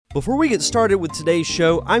Before we get started with today's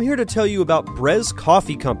show, I'm here to tell you about Brez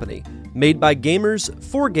Coffee Company, made by gamers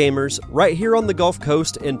for gamers right here on the Gulf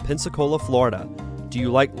Coast in Pensacola, Florida. Do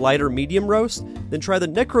you like light or medium roast? Then try the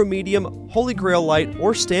Necro Medium, Holy Grail Light,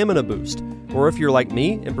 or Stamina Boost. Or if you're like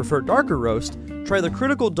me and prefer darker roast, try the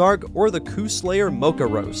Critical Dark or the Coup Slayer Mocha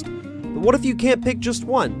Roast. But what if you can't pick just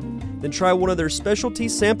one? Then try one of their specialty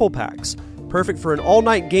sample packs, perfect for an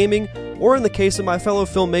all-night gaming, or in the case of my fellow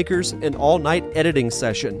filmmakers, an all-night editing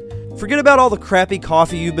session. Forget about all the crappy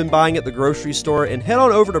coffee you've been buying at the grocery store and head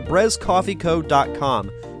on over to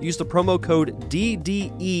brezcoffeeco.com. Use the promo code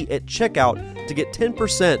DDE at checkout to get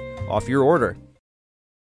 10% off your order.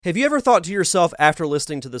 Have you ever thought to yourself after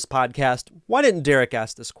listening to this podcast, why didn't Derek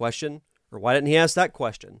ask this question? Or why didn't he ask that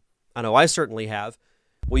question? I know I certainly have.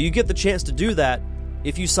 Well, you get the chance to do that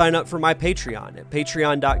if you sign up for my Patreon at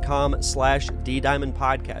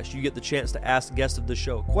patreon.com/DDiamondPodcast. You get the chance to ask the guest of the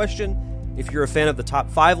show a question. If you're a fan of the top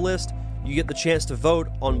 5 list, you get the chance to vote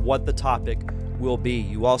on what the topic will be.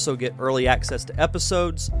 You also get early access to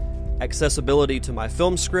episodes, accessibility to my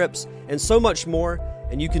film scripts, and so much more.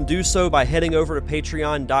 And you can do so by heading over to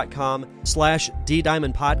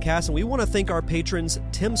patreon.com/DDiamondPodcast. And we want to thank our patrons,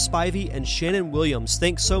 Tim Spivey and Shannon Williams.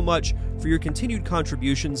 Thanks so much for your continued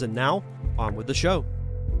contributions. And now, on with the show.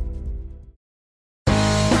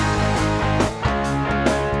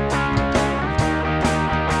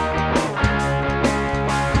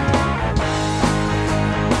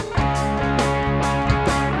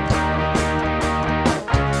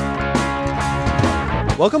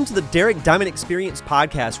 Welcome to the Derek Diamond Experience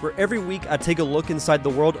podcast, where every week I take a look inside the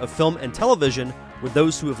world of film and television with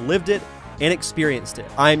those who have lived it and experienced it.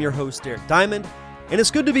 I am your host, Derek Diamond, and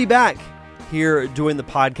it's good to be back here doing the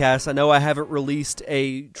podcast. I know I haven't released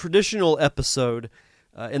a traditional episode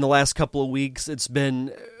in the last couple of weeks. It's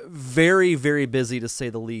been very, very busy, to say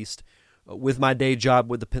the least, with my day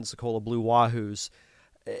job with the Pensacola Blue Wahoos.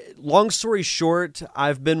 Long story short,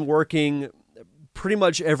 I've been working pretty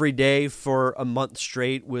much every day for a month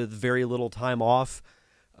straight with very little time off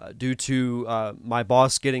due to my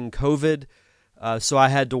boss getting COVID. So I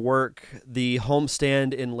had to work the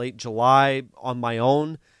homestand in late July on my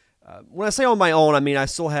own. When I say on my own, I mean I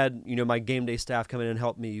still had my game day staff come in and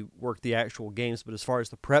help me work the actual games. But as far as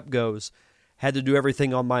the prep goes, had to do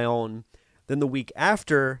everything on my own. Then the week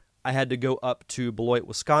after, I had to go up to Beloit,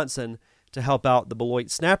 Wisconsin to help out the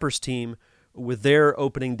Beloit Snappers team with their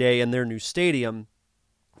opening day in their new stadium.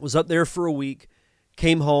 Was up there for a week,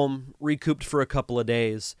 came home, recouped for a couple of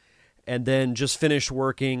days, and then just finished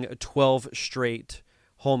working 12 straight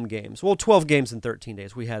home games. Well, 12 games in 13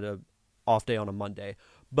 days. We had an off day on a Monday.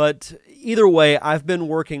 But either way, I've been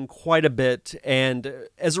working quite a bit, and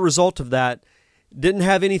as a result of that, didn't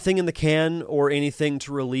have anything in the can or anything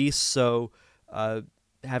to release, so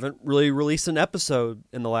haven't really released an episode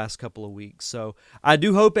in the last couple of weeks. So I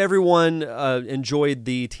do hope everyone enjoyed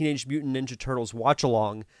the Teenage Mutant Ninja Turtles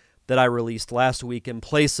watch-along that I released last week in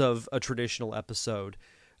place of a traditional episode.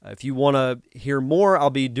 If you want to hear more,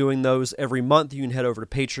 I'll be doing those every month. You can head over to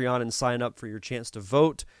Patreon and sign up for your chance to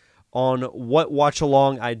vote on what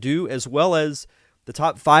watch-along I do, as well as the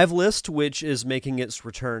top 5 list, which is making its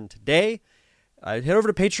return today. Head over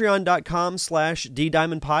to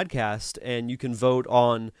patreon.com/DDiamondPodcast, and you can vote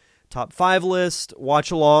on top 5 list,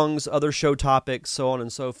 watch-alongs, other show topics, so on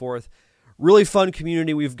and so forth. Really fun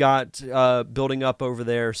community we've got building up over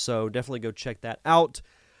there, so definitely go check that out.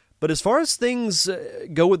 But as far as things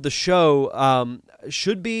go with the show,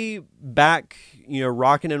 should be back,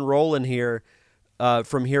 rocking and rolling here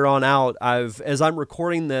from here on out. As I'm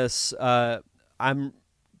recording this, I'm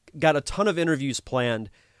got a ton of interviews planned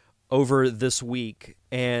over this week,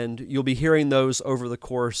 and you'll be hearing those over the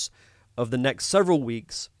course of the next several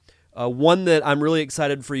weeks. One that I'm really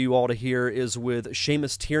excited for you all to hear is with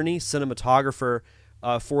Seamus Tierney, cinematographer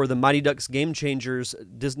for the Mighty Ducks Game Changers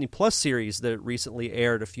Disney Plus series that recently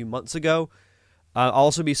aired a few months ago. I'll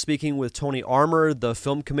also be speaking with Tony Armour, the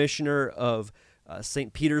film commissioner of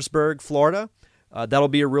St. Petersburg, Florida. That'll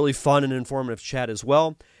be a really fun and informative chat as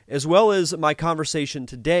well as my conversation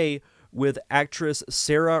today with actress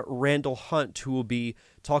Sarah Randall Hunt, who will be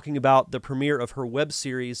talking about the premiere of her web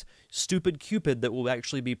series, Stupid Cupid, that will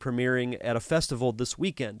actually be premiering at a festival this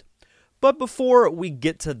weekend. But before we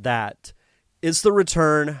get to that, it's the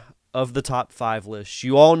return of the top 5 list.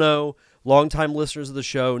 You all know, longtime listeners of the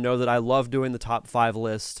show know that I love doing the top 5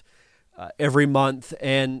 list every month,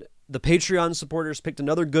 and the Patreon supporters picked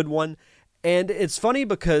another good one. And it's funny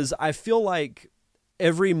because I feel like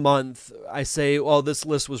every month I say, well, this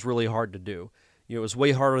list was really hard to do. It was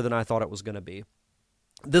way harder than I thought it was going to be.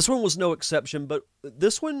 This one was no exception, but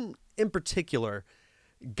this one in particular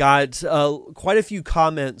got quite a few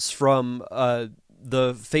comments from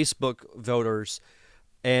the Facebook voters,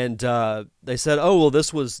 and they said, "Oh, well,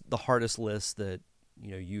 this was the hardest list that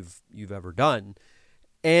you've ever done,"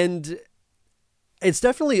 and it's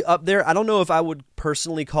definitely up there. I don't know if I would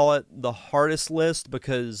personally call it the hardest list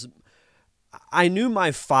because I knew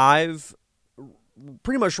my 5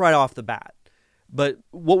 pretty much right off the bat. But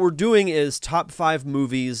what we're doing is top 5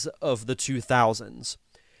 movies of the 2000s.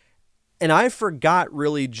 And I forgot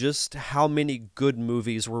really just how many good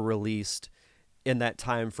movies were released in that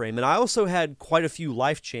time frame. And I also had quite a few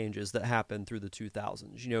life changes that happened through the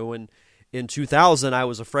 2000s. In 2000, I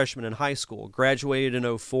was a freshman in high school, graduated in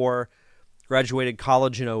 2004, graduated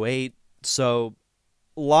college in 2008. So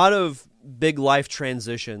a lot of big life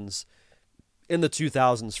transitions in the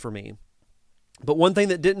 2000s for me. But one thing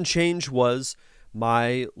that didn't change was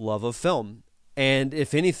my love of film. And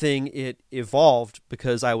if anything, it evolved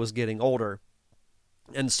because I was getting older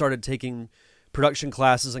and started taking production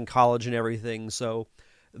classes in college and everything. So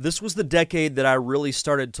this was the decade that I really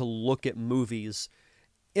started to look at movies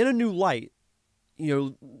in a new light,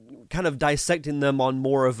 kind of dissecting them on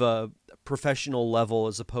more of a professional level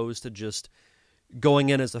as opposed to just going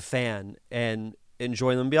in as a fan and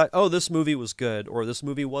enjoying them and be like, oh, this movie was good or this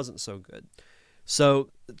movie wasn't so good. So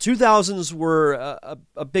 2000s were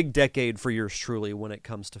a big decade for yours truly when it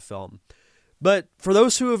comes to film. But for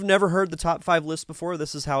those who have never heard the top 5 list before,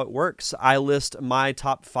 this is how it works. I list my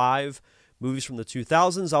top 5 movies from the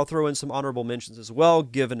 2000s. I'll throw in some honorable mentions as well,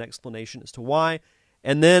 give an explanation as to why,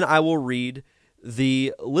 and then I will read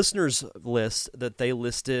the listeners list that they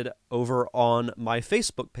listed over on my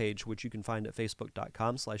Facebook page, which you can find at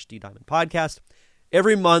facebook.com/ddiamondpodcast.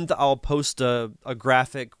 Every month I'll post a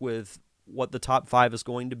graphic with what the top 5 is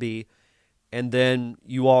going to be, and then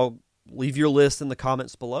you all leave your list in the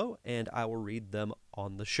comments below, and I will read them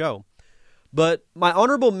on the show. But my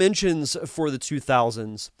honorable mentions for the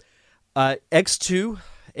 2000s, X2,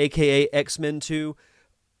 aka X-Men 2,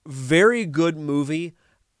 very good movie.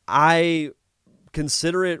 I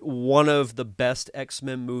consider it one of the best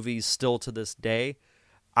X-Men movies still to this day.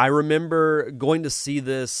 I remember going to see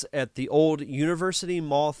this at the old University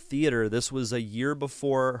Mall Theater. This was a year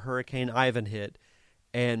before Hurricane Ivan hit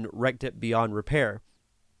and wrecked it beyond repair.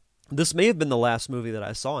 This may have been the last movie that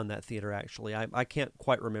I saw in that theater, actually. I can't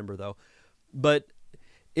quite remember, though. But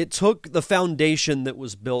it took the foundation that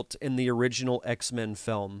was built in the original X-Men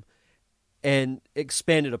film and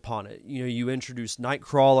expanded upon it. You introduced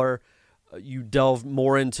Nightcrawler. You delved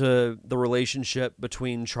more into the relationship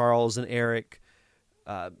between Charles and Eric.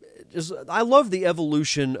 I love the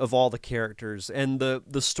evolution of all the characters, and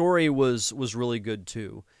the story was really good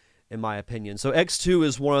too, in my opinion. So X2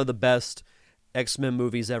 is one of the best X-Men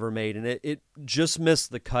movies ever made, and it just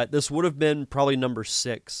missed the cut. This would have been probably number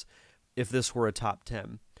 6 if this were a top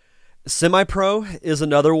 10. Semi-Pro is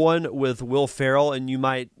another one with Will Ferrell, and you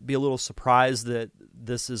might be a little surprised that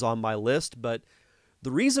this is on my list, but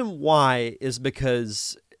the reason why is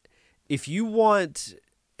because if you want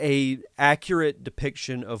a accurate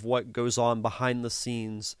depiction of what goes on behind the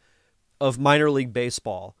scenes of minor league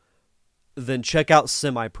baseball, then check out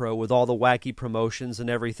Semi-Pro with all the wacky promotions and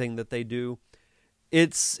everything that they do.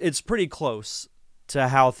 It's pretty close to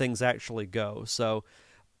how things actually go. So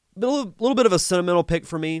a little bit of a sentimental pick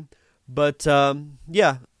for me, but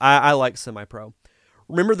yeah, I like Semi-Pro.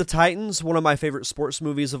 Remember the Titans, one of my favorite sports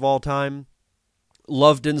movies of all time.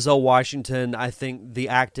 Love Denzel Washington. I think the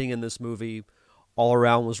acting in this movie all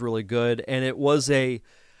around was really good, and it was the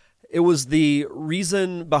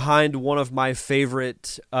reason behind one of my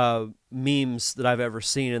favorite memes that I've ever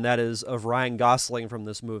seen, and that is of Ryan Gosling from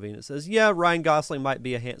this movie. And it says, yeah, Ryan Gosling might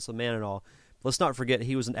be a handsome man and all. Let's not forget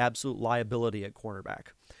he was an absolute liability at cornerback.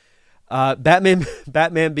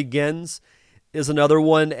 Batman Begins is another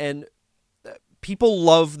one, and people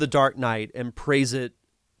love The Dark Knight and praise it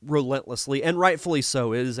relentlessly, and rightfully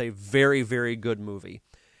so. It is a very, very good movie,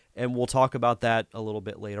 and we'll talk about that a little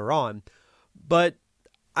bit later on. But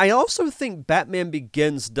I also think Batman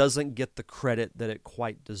Begins doesn't get the credit that it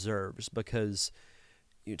quite deserves, because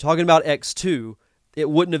you're talking about X2, it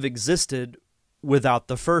wouldn't have existed without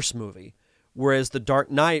the first movie, whereas The Dark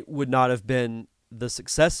Knight would not have been the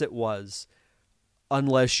success it was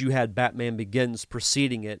unless you had Batman Begins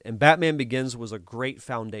preceding it, and Batman Begins was a great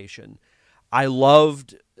foundation. I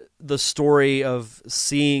loved the story of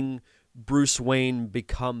seeing Bruce Wayne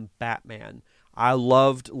become Batman. I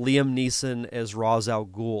loved Liam Neeson as Ra's al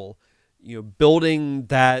Ghul. Building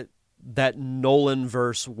that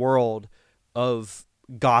Nolan-verse world of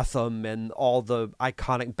Gotham and all the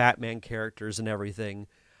iconic Batman characters and everything.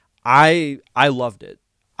 I loved it.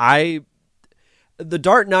 The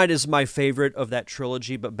Dark Knight is my favorite of that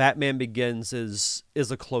trilogy, but Batman Begins is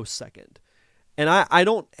a close second. And I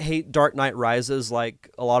don't hate Dark Knight Rises like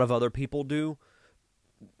a lot of other people do.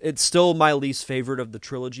 It's still my least favorite of the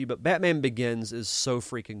trilogy, but Batman Begins is so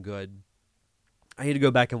freaking good. I need to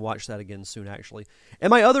go back and watch that again soon, actually.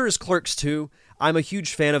 And my other is Clerks 2. I'm a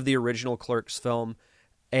huge fan of the original Clerks film,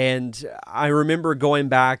 and I remember going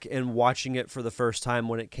back and watching it for the first time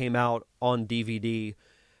when it came out on DVD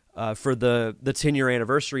for the 10-year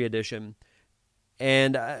anniversary edition.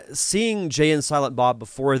 And seeing Jay and Silent Bob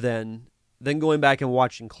before then going back and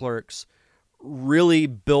watching Clerks really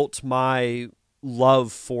built my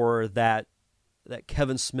love for that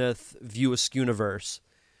Kevin Smith View Askew-universe.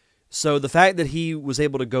 So the fact that he was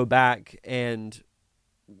able to go back and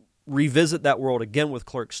revisit that world again with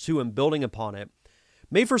Clerks 2 and building upon it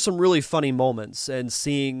made for some really funny moments. And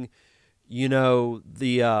seeing, I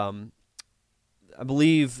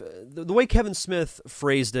believe the way Kevin Smith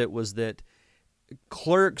phrased it was that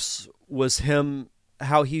Clerks was him,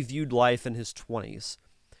 how he viewed life in his 20s.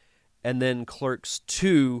 And then Clerks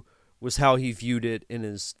 2 was how he viewed it in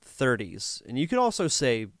his 30s. And you could also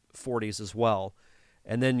say 40s as well.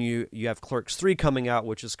 And then you have Clerks 3 coming out,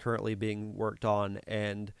 which is currently being worked on,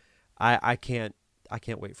 and I can't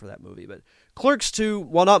wait for that movie. But Clerks 2,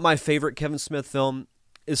 while not my favorite Kevin Smith film,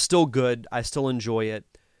 is still good. I still enjoy it.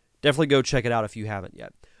 Definitely go check it out if you haven't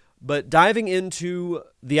yet. But diving into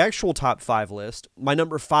the actual top 5 list, my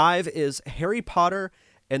number 5 is Harry Potter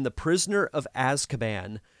and the Prisoner of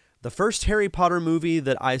Azkaban, the first Harry Potter movie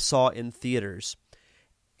that I saw in theaters.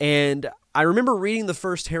 And I remember reading the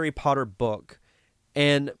first Harry Potter book,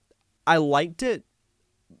 and I liked it,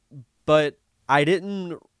 but I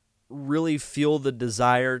didn't really feel the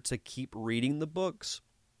desire to keep reading the books.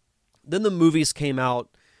 Then the movies came out,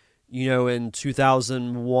 in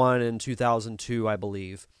 2001 and 2002, I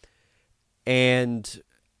believe. And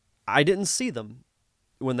I didn't see them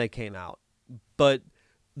when they came out. But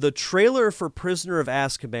the trailer for Prisoner of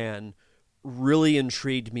Azkaban really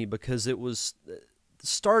intrigued me because it was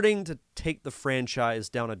starting to take the franchise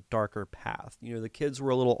down a darker path. The kids were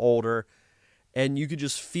a little older, and you could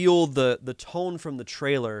just feel the tone from the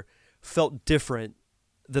trailer felt different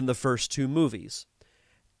than the first 2 movies.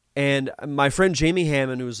 And my friend Jamie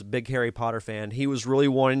Hammond, who was a big Harry Potter fan, he was really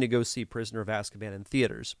wanting to go see Prisoner of Azkaban in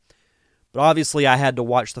theaters. But obviously I had to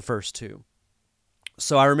watch the first 2.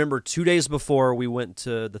 So I remember 2 days before we went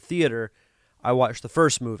to the theater, I watched the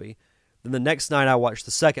first movie. Then the next night I watched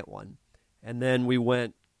the second one. And then we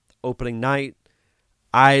went opening night.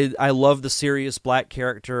 I love the Sirius Black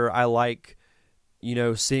character. I like,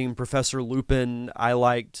 seeing Professor Lupin. I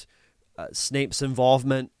liked Snape's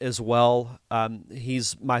involvement as well.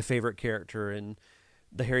 He's my favorite character in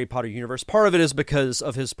the Harry Potter universe. Part of it is because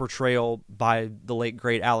of his portrayal by the late,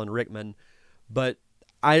 great Alan Rickman. But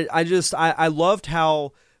I loved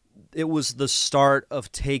how it was the start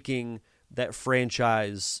of taking that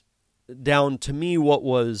franchise down, to me, what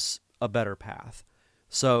was a better path.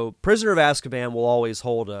 So Prisoner of Azkaban will always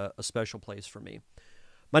hold a special place for me.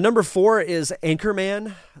 My number 4 is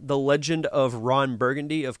Anchorman, The Legend of Ron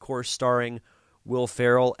Burgundy, of course starring Will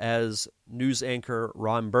Ferrell as news anchor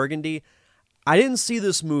Ron Burgundy. I didn't see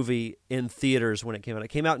this movie in theaters when it came out. It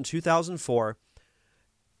came out in 2004,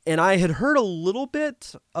 and I had heard a little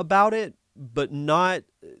bit about it, but not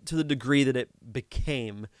to the degree that it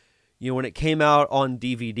became. When it came out on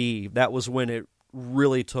DVD, that was when it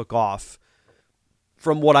really took off,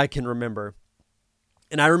 from what I can remember.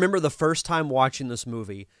 And I remember the first time watching this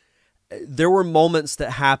movie, there were moments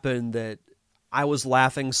that happened that I was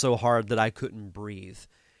laughing so hard that I couldn't breathe.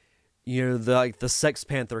 The Sex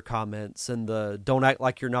Panther comments and the "don't act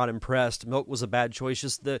like you're not impressed," "milk was a bad choice,"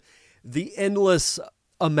 just the endless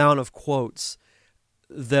amount of quotes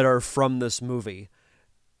that are from this movie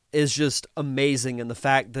is just amazing. And the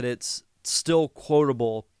fact that it's still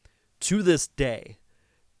quotable to this day,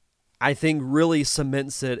 I think really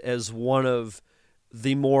cements it as one of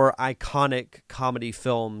the more iconic comedy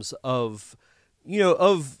films of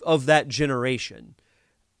that generation.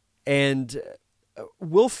 And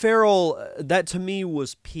Will Ferrell, that to me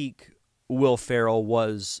was peak Will Ferrell,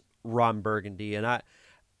 was Ron Burgundy. And I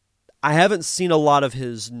haven't seen a lot of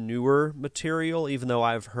his newer material, even though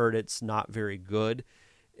I've heard it's not very good.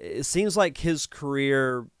 It seems like his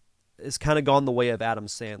career has kind of gone the way of Adam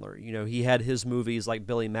Sandler. He had his movies like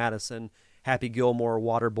Billy Madison, Happy Gilmore,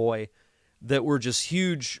 Waterboy, that were just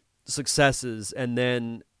huge successes, and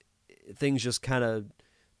then things just kind of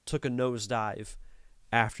took a nosedive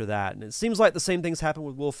after that. And it seems like the same things happened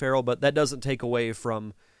with Will Ferrell, but that doesn't take away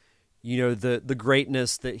from, the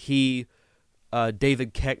greatness that he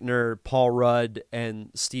David Koechner, Paul Rudd,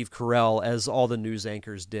 and Steve Carell as all the news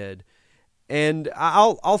anchors did. And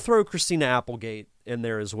I'll throw Christina Applegate in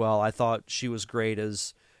there as well. I thought she was great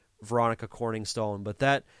as Veronica Corningstone, but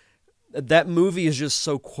that movie is just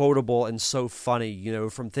so quotable and so funny, you know,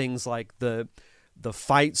 from things like the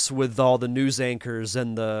fights with all the news anchors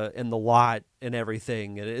and the lot and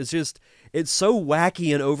everything. It's so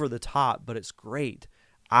wacky and over the top, but it's great.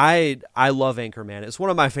 I love Anchorman. It's one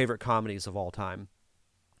of my favorite comedies of all time.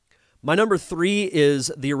 My number 3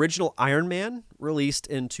 is the original Iron Man, released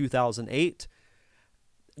in 2008.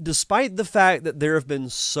 Despite the fact that there have been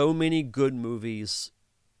so many good movies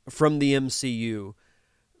from the MCU,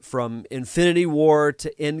 from Infinity War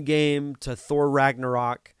to Endgame to Thor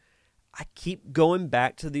Ragnarok, I keep going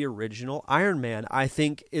back to the original Iron Man. I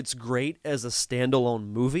think it's great as a standalone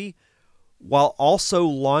movie, while also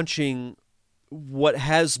launching what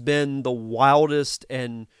has been the wildest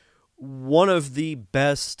and one of the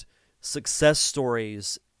best success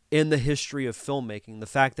stories in the history of filmmaking. The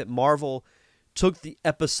fact that Marvel took the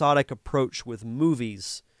episodic approach with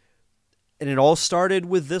movies, and it all started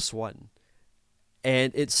with this one,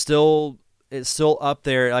 and it's still up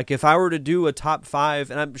there. Like, if I were to do a top 5,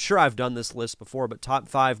 and I'm sure I've done this list before, but top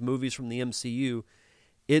 5 movies from the MCU,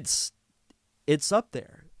 it's up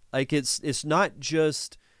there. Like, it's not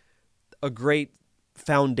just a great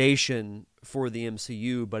foundation for the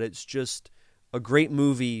MCU, but it's just a great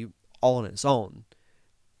movie all on its own.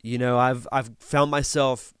 You know, I've found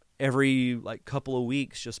myself every couple of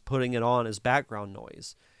weeks just putting it on as background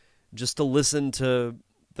noise, just to listen to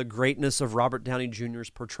the greatness of Robert Downey Jr.'s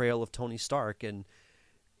portrayal of Tony Stark. And,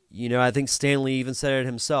 you know, I think Stan Lee even said it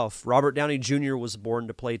himself. Robert Downey Jr. was born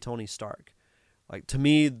to play Tony Stark. Like, to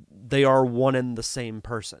me, they are one and the same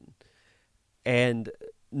person. And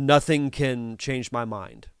nothing can change my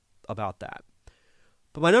mind about that.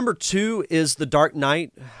 But my number 2 is The Dark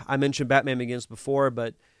Knight. I mentioned Batman Begins before,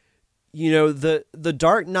 but, you know, the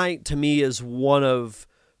Dark Knight to me is one of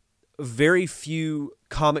very few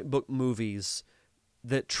comic book movies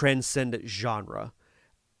that transcend genre.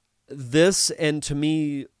 This, and to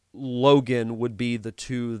me, Logan would be the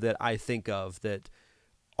two that I think of that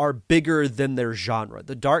are bigger than their genre.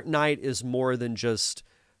 The Dark Knight is more than just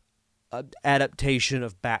an adaptation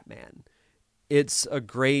of Batman. It's a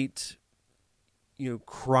great, you know,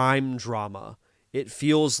 crime drama. It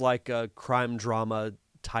feels like a crime drama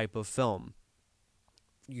type of film.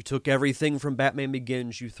 You took everything from Batman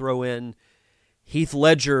Begins, you throw in Heath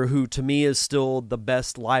Ledger, who to me is still the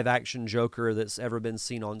best live-action Joker that's ever been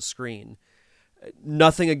seen on screen.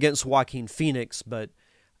 Nothing against Joaquin Phoenix, but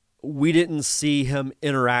we didn't see him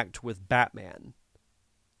interact with Batman.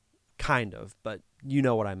 Kind of, but you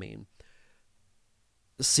know what I mean.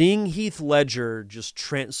 Seeing Heath Ledger just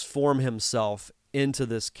transform himself into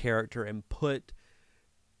this character and put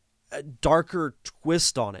a darker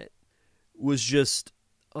twist on it was just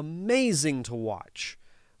amazing to watch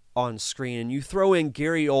on screen. And you throw in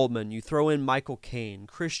Gary Oldman, you throw in Michael Caine,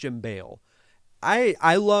 Christian Bale.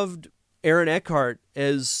 I loved Aaron Eckhart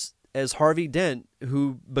as Harvey Dent,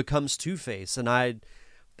 who becomes Two-Face, and I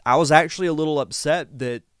was actually a little upset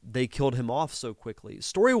that they killed him off so quickly.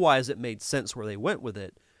 Story-wise, it made sense where they went with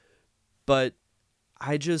it, but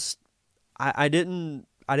I didn't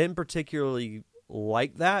particularly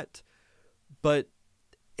like that. But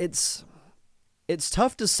it's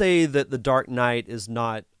tough to say that The Dark Knight is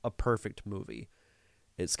not a perfect movie.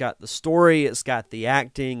 It's got the story, it's got the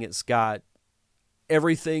acting, it's got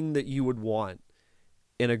everything that you would want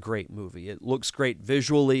in a great movie. It looks great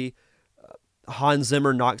visually. Hans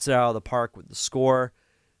Zimmer knocks it out of the park with the score.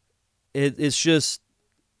 It's just,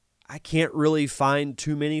 I can't really find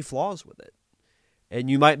too many flaws with it. And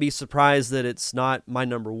you might be surprised that it's not my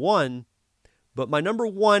number 1, but my number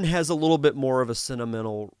 1 has a little bit more of a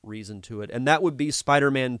sentimental reason to it, and that would be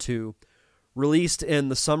Spider-Man 2, released in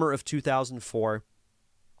the summer of 2004.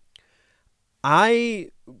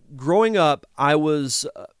 Growing up, I was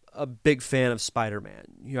a big fan of Spider-Man.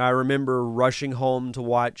 You know, I remember rushing home to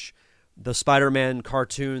watch the Spider-Man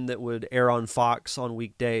cartoon that would air on Fox on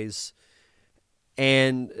weekdays.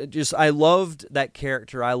 And I loved that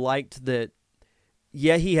character. I liked that,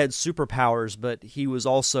 yeah, he had superpowers, but he was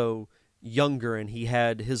also younger and he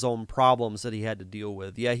had his own problems that he had to deal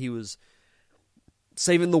with. Yeah, he was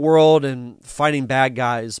saving the world and fighting bad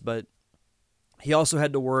guys, but he also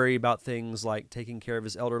had to worry about things like taking care of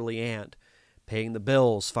his elderly aunt, paying the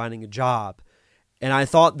bills, finding a job. And I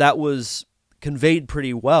thought that was conveyed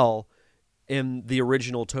pretty well in the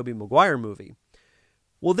original Tobey Maguire movie.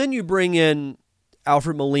 Well, then you bring in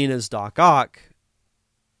Alfred Molina's Doc Ock,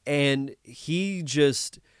 and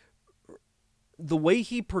the way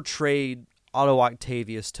he portrayed Otto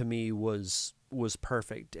Octavius to me was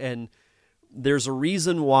perfect. And there's a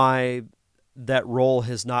reason why that role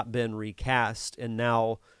has not been recast, and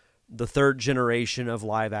now the third generation of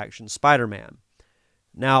live-action Spider-Man.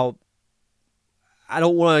 Now, I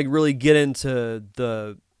don't want to really get into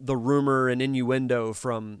the rumor and innuendo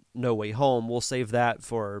from No Way Home. We'll save that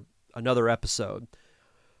for another episode.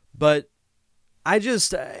 But I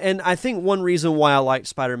think one reason why I liked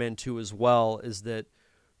Spider-Man 2 as well is that,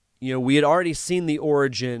 we had already seen the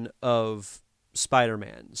origin of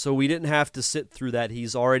Spider-Man, so we didn't have to sit through that.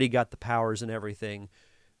 He's already got the powers and everything.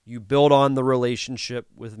 You build on the relationship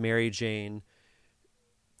with Mary Jane,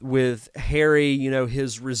 with Harry,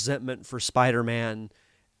 his resentment for Spider-Man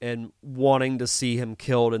and wanting to see him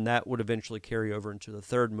killed, and that would eventually carry over into the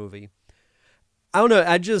third movie. I don't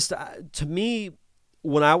know, to me,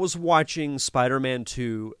 when I was watching Spider-Man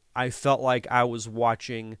 2, I felt like I was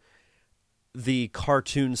watching the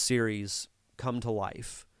cartoon series come to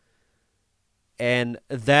life. And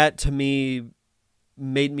that, to me,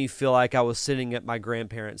 made me feel like I was sitting at my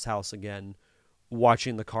grandparents' house again,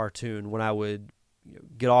 watching the cartoon. When I would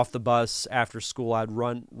get off the bus after school, I'd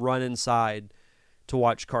run inside to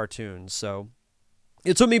watch cartoons. So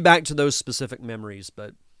it took me back to those specific memories.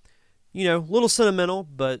 But, a little sentimental,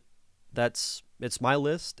 but it's my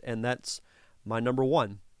list, and that's my number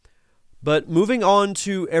one. But moving on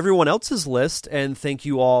to everyone else's list, and thank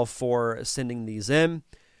you all for sending these in.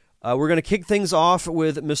 We're going to kick things off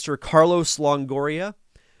with Mr. Carlos Longoria.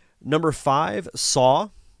 Number 5, Saw.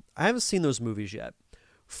 I haven't seen those movies yet.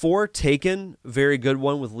 4, Taken. Very good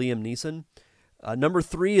one with Liam Neeson. Number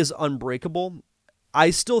 3 is Unbreakable.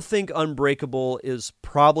 I still think Unbreakable is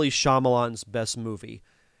probably Shyamalan's best movie.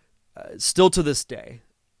 Still to this day.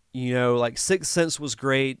 Like Sixth Sense was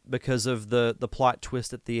great because of the plot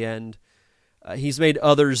twist at the end. He's made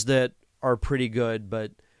others that are pretty good,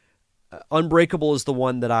 but Unbreakable is the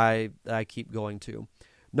one that I keep going to.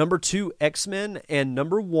 Number 2, X-Men, and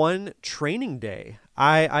number 1, Training Day.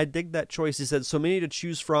 I dig that choice. He said so many to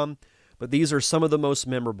choose from, but these are some of the most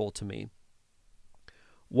memorable to me.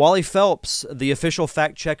 Wally Phelps, the official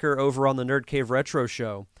fact checker over on the Nerd Cave Retro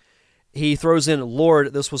Show, he throws in,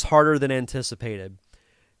 Lord, this was harder than anticipated.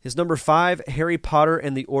 His number 5, Harry Potter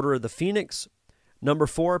and the Order of the Phoenix. Number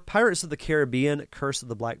 4, Pirates of the Caribbean, Curse of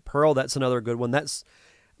the Black Pearl. That's another good one.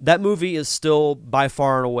 That movie is still by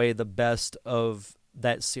far and away the best of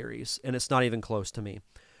that series, and it's not even close to me.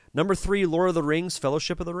 Number 3, Lord of the Rings,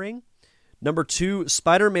 Fellowship of the Ring. Number 2,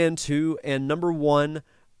 Spider-Man 2, and number 1,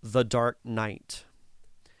 The Dark Knight.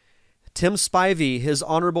 Tim Spivey, his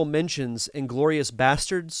honorable mentions, Inglourious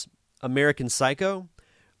Bastards, American Psycho,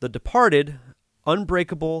 The Departed,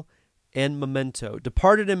 Unbreakable, and Memento.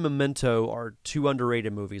 Departed and Memento are 2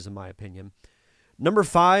 underrated movies in my opinion. Number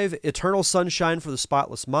 5, Eternal Sunshine for the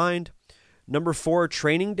Spotless Mind. Number 4,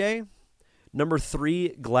 Training Day. Number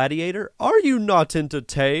 3, Gladiator. Are you not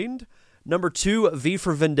entertained? Number 2, V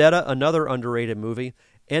for Vendetta, another underrated movie.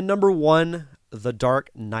 And number 1, The Dark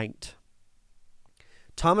Knight.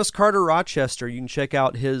 Thomas Carter Rochester, you can check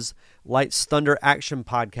out his Lights Thunder Action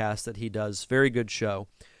podcast that he does. Very good show.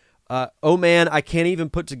 Oh man, I can't even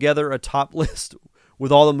put together a top list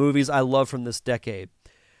with all the movies I love from this decade.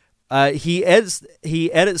 He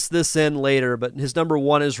edits this in later, but his number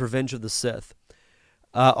 1 is Revenge of the Sith.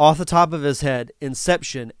 Off the top of his head,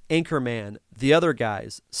 Inception, Anchorman, The Other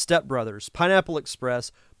Guys, Step Brothers, Pineapple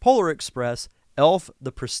Express, Polar Express, Elf,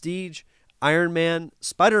 The Prestige, Iron Man,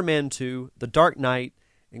 Spider-Man 2, The Dark Knight,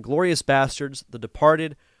 Inglourious Bastards, The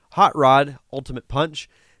Departed, Hot Rod, Ultimate Punch,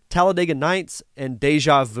 Talladega Nights, and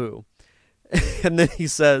Deja Vu. And then he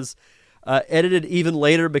says, edited even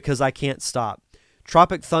later because I can't stop.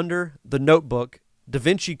 Tropic Thunder, The Notebook, Da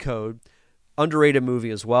Vinci Code, underrated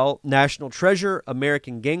movie as well, National Treasure,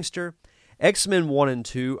 American Gangster, X-Men 1 and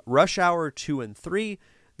 2, Rush Hour 2 and 3,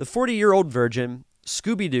 The 40-Year-Old Virgin,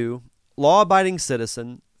 Scooby-Doo, Law Abiding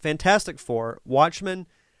Citizen, Fantastic Four, Watchmen,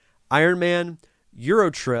 Iron Man,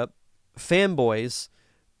 Eurotrip, Fanboys.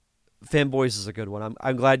 Fanboys is a good one.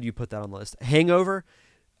 I'm glad you put that on the list. Hangover.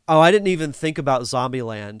 Oh, I didn't even think about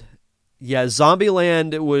Zombieland. Yeah,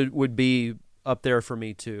 Zombieland would be up there for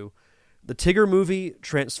me too. The Tigger Movie,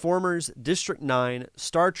 Transformers, District 9,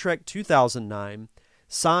 Star Trek 2009,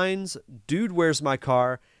 Signs, Dude, Where's My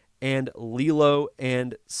Car, and Lilo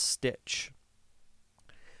and Stitch.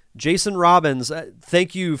 Jason Robbins,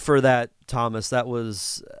 thank you for that, Thomas. That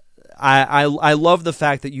was I love the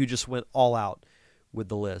fact that you just went all out with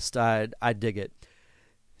the list. I dig it.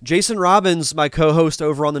 Jason Robbins, my co-host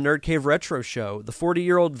over on the Nerd Cave Retro Show, The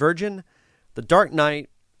 40-Year-Old Virgin, The Dark Knight,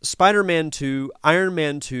 Spider-Man 2, Iron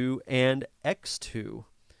Man 2, and X2,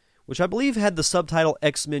 which I believe had the subtitle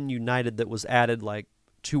X-Men United that was added like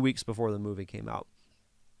 2 weeks before the movie came out.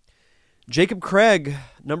 Jacob Craig,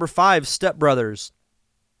 number 5, Step Brothers.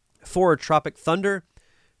 4, Tropic Thunder.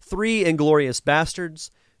 3, Inglourious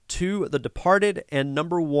Bastards. 2, The Departed. And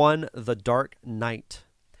number 1, The Dark Knight.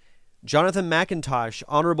 Jonathan McIntosh,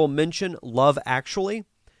 honorable mention, Love Actually.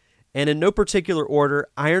 And in no particular order,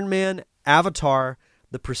 Iron Man, Avatar,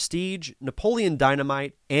 The Prestige, Napoleon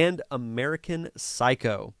Dynamite, and American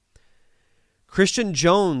Psycho. Christian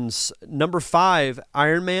Jones, number 5,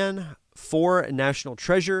 Iron Man. 4, National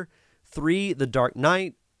Treasure. 3, The Dark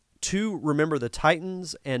Knight. 2, Remember the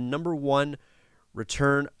Titans. And number 1,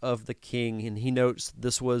 Return of the King. And he notes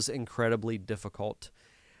this was incredibly difficult.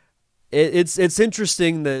 It's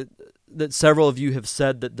interesting that several of you have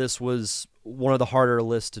said that this was one of the harder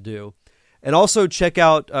lists to do. And also check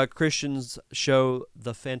out Christian's show,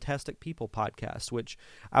 The Fantastic People podcast, which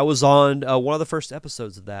I was on one of the first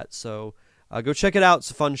episodes of that. So go check it out.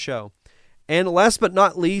 It's a fun show. And last but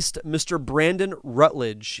not least, Mr. Brandon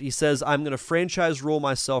Rutledge. He says, I'm going to franchise rule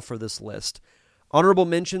myself for this list. Honorable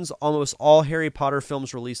mentions, almost all Harry Potter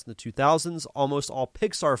films released in the 2000s, almost all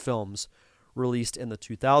Pixar films released in the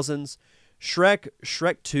 2000s, Shrek,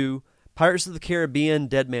 Shrek 2, Pirates of the Caribbean,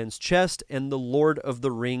 Dead Man's Chest, and the Lord of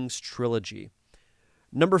the Rings trilogy.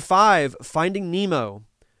 Number 5, Finding Nemo.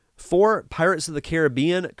 4, Pirates of the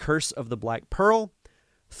Caribbean, Curse of the Black Pearl.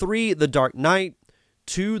 3, The Dark Knight.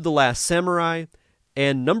 2, The Last Samurai.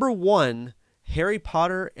 And number 1, Harry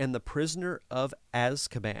Potter and the Prisoner of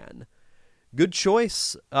Azkaban. Good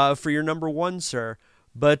choice for your number 1, sir.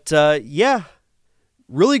 But yeah,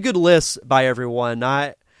 really good list by everyone.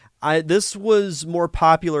 This was more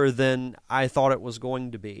popular than I thought it was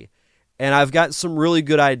going to be. And I've got some really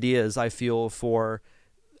good ideas, I feel, for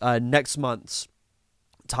next month's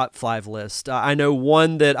top 5 list. I know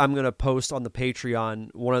one that I'm going to post on the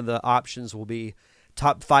Patreon. One of the options will be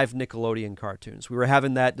top 5 Nickelodeon cartoons. We were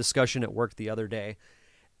having that discussion at work the other day.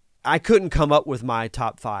 I couldn't come up with my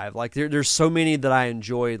top 5. Like there's so many that I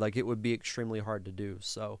enjoyed, like it would be extremely hard to do.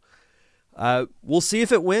 So we'll see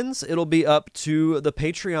if it wins. It'll be up to the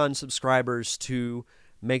Patreon subscribers to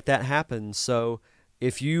make that happen. So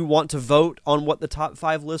if you want to vote on what the top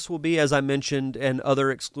 5 list will be, as I mentioned, and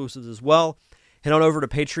other exclusives as well, head on over to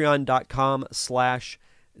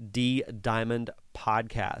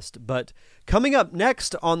patreon.com/DDiamondPodcast. But coming up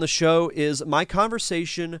next on the show is my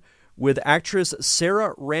conversation with actress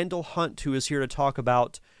Sarah Randall Hunt, who is here to talk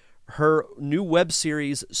about her new web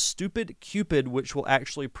series, Stupid Cupid, which will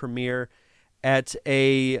actually premiere at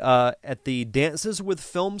the Dances with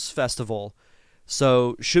Films Festival.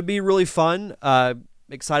 So should be really fun.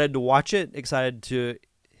 Excited to watch it. Excited to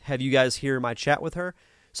have you guys hear my chat with her.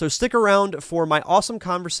 So stick around for my awesome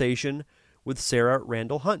conversation with Sarah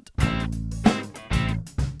Randall Hunt.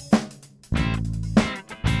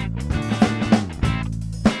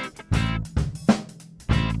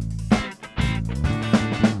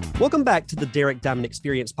 Welcome back to the Derek Diamond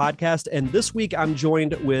Experience podcast, and this week I'm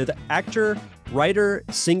joined with actor, writer,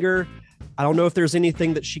 singer, I don't know if there's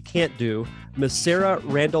anything that she can't do, Miss Sarah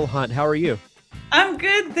Randall Hunt. How are you? I'm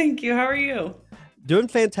good, thank you. How are you? Doing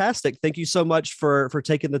fantastic. Thank you so much for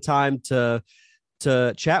taking the time to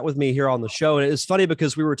chat with me here on the show. And it's funny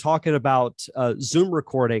because we were talking about Zoom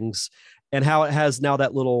recordings and how it has now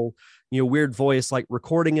that little weird voice like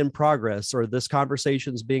recording in progress, or this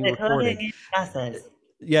conversation's being recorded.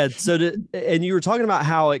 Yeah. And you were talking about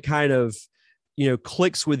how it kind of,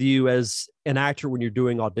 clicks with you as an actor when you're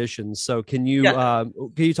doing auditions. So can you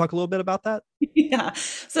talk a little bit about that? Yeah.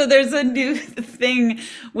 So there's a new thing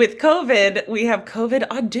with COVID. We have COVID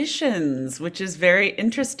auditions, which is very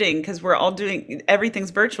interesting because we're all doing,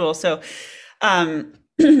 everything's virtual. So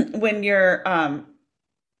when you're,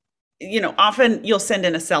 often you'll send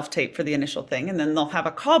in a self-tape for the initial thing, and then they'll have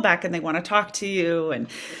a callback and they want to talk to you and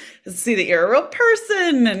see that you're a real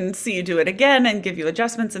person and see you do it again and give you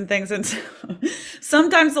adjustments and things. And so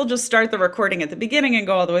sometimes they'll just start the recording at the beginning and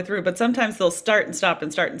go all the way through, but sometimes they'll start and stop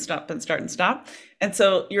and start and stop and start and stop. And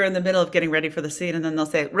so you're in the middle of getting ready for the scene, and then they'll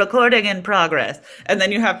say recording in progress. And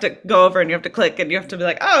then you have to go over and you have to click and you have to be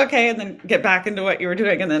like, oh, okay. And then get back into what you were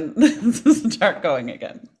doing and then start going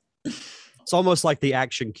again. It's almost like the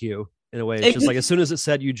action cue in a way. It's just like, as soon as it's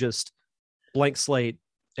said, you just blank slate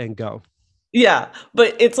and go. Yeah.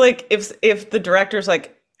 But it's like, if the director's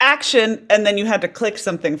like action, and then you had to click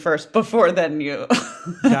something first before then you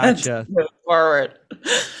gotcha move forward.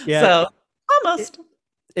 Yeah. So almost.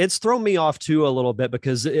 It's thrown me off too a little bit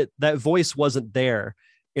because that voice wasn't there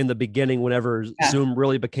in the beginning whenever Zoom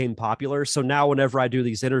really became popular. So now whenever I do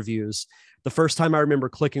these interviews, the first time I remember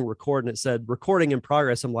clicking record and it said recording in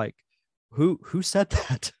progress, I'm like, who said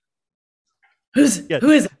that? Yeah. Who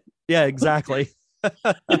is Yeah, exactly.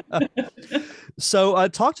 it? So,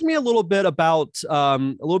 talk to me a little bit about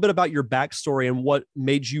your backstory and what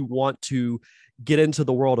made you want to get into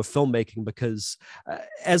the world of filmmaking. Because,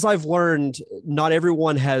 as I've learned, not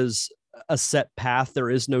everyone has a set path. There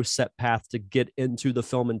is no set path to get into the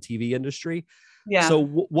film and TV industry. So, Yeah.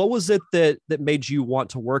 what was it that made you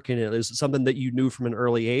want to work in it? Is it something that you knew from an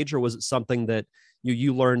early age, or was it something that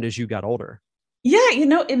you learned as you got older? Yeah,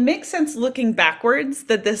 it makes sense looking backwards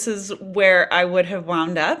that this is where I would have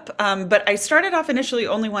wound up. But I started off initially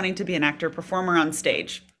only wanting to be an actor performer on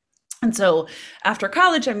stage. And so after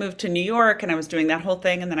college, I moved to New York and I was doing that whole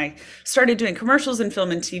thing. And then I started doing commercials in film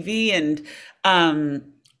and TV and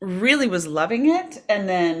really was loving it. And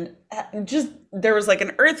then just there was like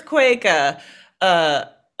an earthquake, a,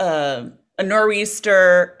 a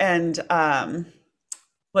nor'easter, and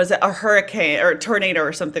was it a hurricane or a tornado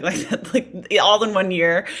or something like that, like all in one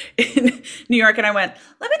year in New York. And I went,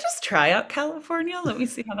 let me just try out California. Let me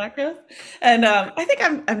see how that goes. And I think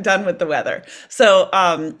I'm done with the weather. So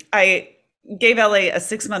I gave LA a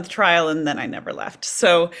 6 month trial and then I never left.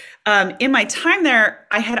 So in my time there,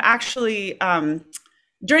 I had actually,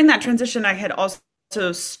 during that transition, I had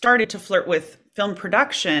also started to flirt with film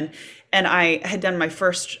production. And I had done my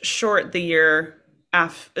first short the year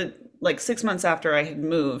after, like 6 months after I had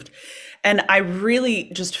moved. And I really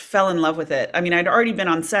just fell in love with it. I mean, I'd already been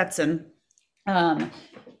on sets and um,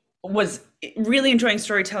 was really enjoying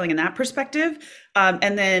storytelling in that perspective.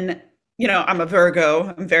 And then, I'm a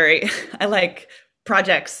Virgo. I like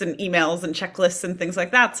projects and emails and checklists and things like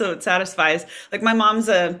that. So it satisfies, like my mom's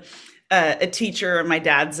a teacher and my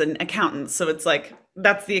dad's an accountant. So it's like,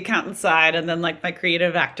 that's the accountant side. And then like my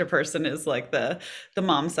creative actor person is like the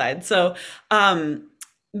mom side. So,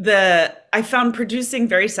 I found producing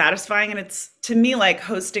very satisfying, and it's to me like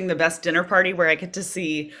hosting the best dinner party where I get to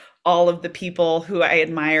see all of the people who I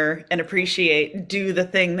admire and appreciate do the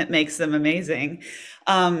thing that makes them amazing.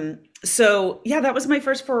 So yeah, that was my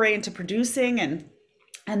first foray into producing,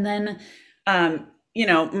 and then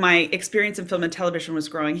my experience in film and television was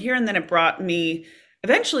growing here, and then it brought me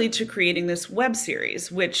eventually to creating this web series,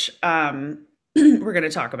 which we're going to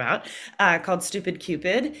talk about, called Stupid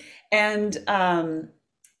Cupid,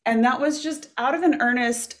 and that was just out of an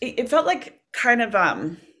earnest. It felt like kind of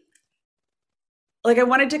like I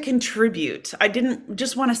wanted to contribute. I didn't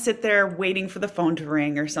just want to sit there waiting for the phone to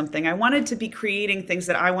ring or something. I wanted to be creating things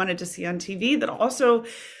that I wanted to see on TV that also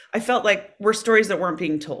I felt like were stories that weren't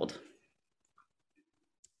being told.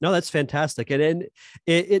 No, that's fantastic, and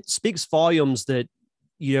it speaks volumes that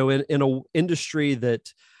in a industry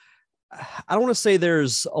that I don't want to say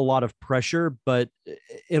there's a lot of pressure, but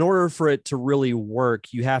in order for it to really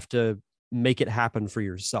work, you have to make it happen for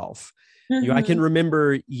yourself. I can Mm-hmm.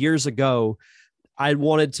 remember years ago, I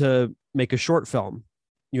wanted to make a short film.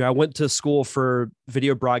 I went to school for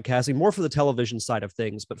video broadcasting, more for the television side of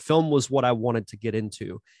things, but film was what I wanted to get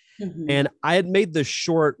into. Mm-hmm. And I had made this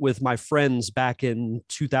short with my friends back in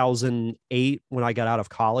 2008 when I got out of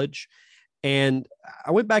college. And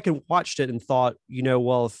I went back and watched it and thought,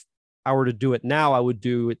 well, if I were to do it now, I would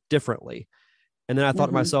do it differently. And then I thought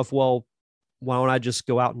to Mm-hmm. myself, well, why don't I just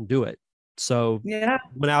go out and do it? So Yeah.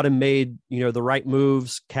 went out and made, the right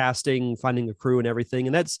moves, casting, finding a crew and everything.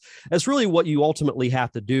 And that's really what you ultimately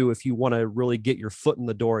have to do if you want to really get your foot in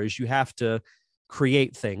the door, is you have to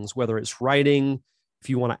create things, whether it's writing, if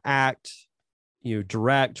you want to act,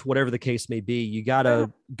 direct, whatever the case may be, you got Yeah.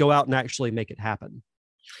 to go out and actually make it happen.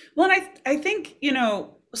 Well, and I think,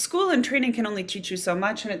 school and training can only teach you so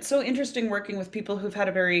much. And it's so interesting working with people who've had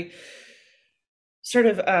a very sort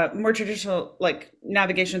of more traditional like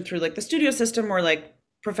navigation through like the studio system or like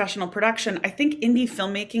professional production. I think indie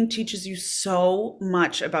filmmaking teaches you so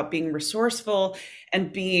much about being resourceful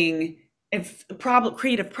and being if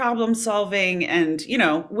creative problem solving. And,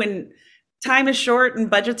 when time is short and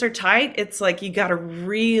budgets are tight, it's like you got to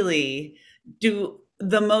really do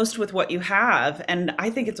the most with what you have. And I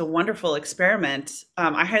think it's a wonderful experiment.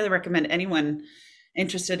 I highly recommend anyone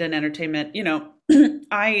interested in entertainment.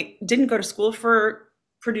 I didn't go to school for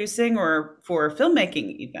producing or for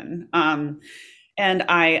filmmaking even. And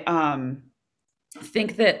I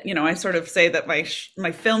think that, I sort of say that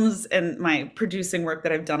my films and my producing work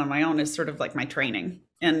that I've done on my own is sort of like my training.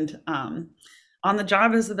 And on the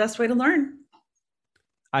job is the best way to learn.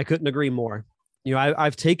 I couldn't agree more.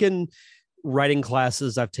 I've taken writing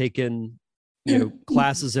classes, I've taken,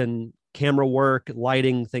 classes in camera work,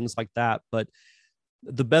 lighting, things like that. But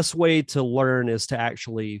the best way to learn is to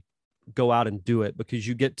actually go out and do it, because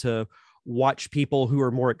you get to watch people who are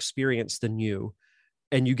more experienced than you,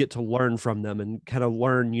 and you get to learn from them and kind of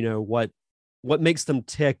learn, what what makes them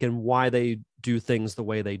tick and why they do things the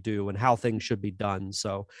way they do and how things should be done.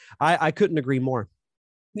 So I couldn't agree more.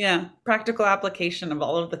 Yeah, practical application of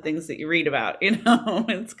all of the things that you read about, you know,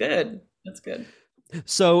 it's good. It's good.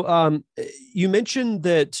 So you mentioned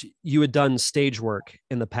that you had done stage work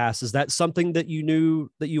in the past. Is that something that you knew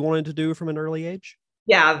that you wanted to do from an early age?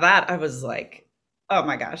 Yeah, that I was like, oh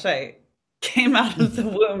my gosh, I came out of the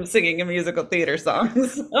womb singing a musical theater song.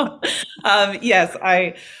 So, yes,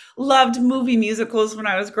 I loved movie musicals when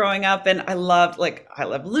I was growing up, and I loved like I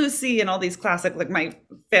Love Lucy and all these classic. Like my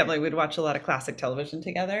family would watch a lot of classic television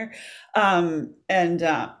together, and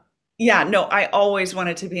yeah, no, I always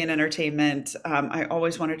wanted to be in entertainment. I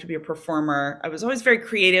always wanted to be a performer. I was always very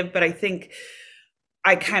creative, but I think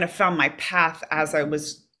I kind of found my path as I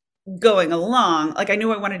was going along. Like I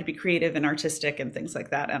knew I wanted to be creative and artistic and things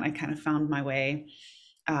like that, and I kind of found my way.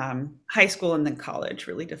 High school and then college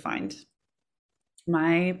really defined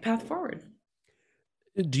my path forward.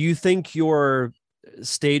 Do you think your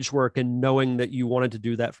stage work and knowing that you wanted to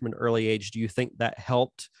do that from an early age, do you think that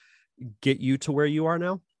helped get you to where you are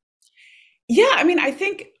now? Yeah, I mean, I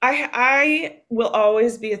think I will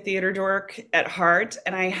always be a theater dork at heart,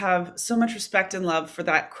 and I have so much respect and love for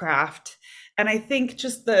that craft. And I think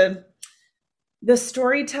just the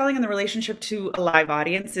storytelling and the relationship to a live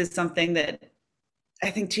audience is something that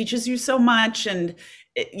I think teaches you so much, and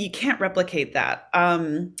you can't replicate that.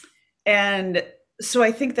 And so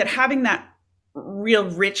I think that having that real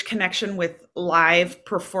rich connection with live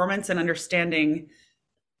performance and understanding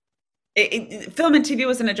film and TV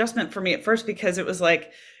was an adjustment for me at first because it was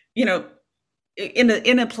like, you know,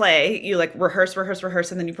 in a play, you like rehearse,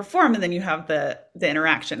 and then you perform, and then you have the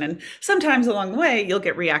interaction. And sometimes along the way, you'll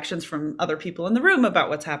get reactions from other people in the room about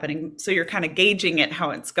what's happening. So you're kind of gauging it how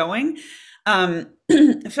it's going.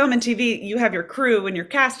 Film and TV, you have your crew and your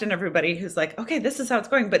cast and everybody who's like, okay, this is how it's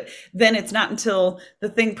going. But then it's not until the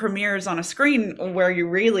thing premieres on a screen where you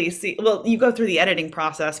really see, well, you go through the editing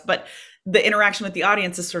process, but the interaction with the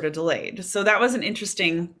audience is sort of delayed. So that was an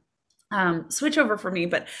interesting switch over for me.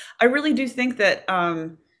 But I really do think that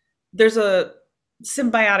there's a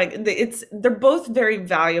symbiotic, they're both very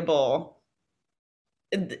valuable.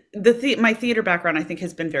 My theater background, I think,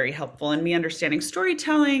 has been very helpful in me understanding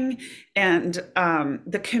storytelling and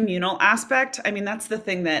the communal aspect. I mean, that's the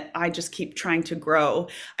thing that I just keep trying to grow.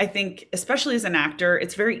 I think, especially as an actor,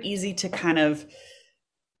 it's very easy to kind of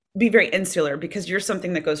be very insular because you're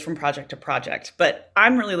something that goes from project to project. But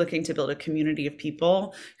I'm really looking to build a community of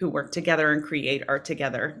people who work together and create art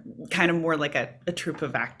together, kind of more like a troupe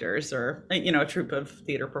of actors or, you know, a troupe of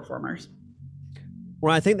theater performers.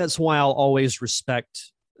 Well, I think that's why I'll always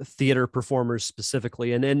respect theater performers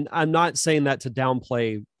specifically. And I'm not saying that to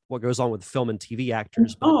downplay what goes on with film and TV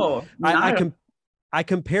actors, but Oh, I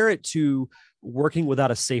compare it to working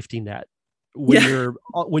without a safety net yeah.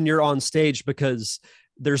 when you're on stage, because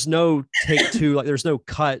there's no take two, like there's no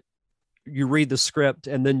cut. You read the script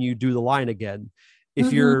and then you do the line again.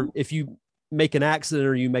 If you make an accident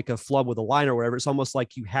or you make a flub with a line or whatever, it's almost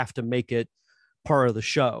like you have to make it part of the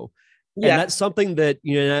show. And Yeah. that's something that,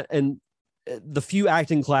 you know, and the few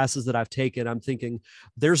acting classes that I've taken, I'm thinking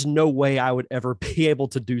there's no way I would ever be able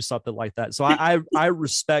to do something like that. So I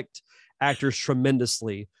respect actors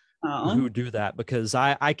tremendously Oh. who do that, because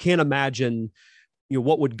I can't imagine, you know,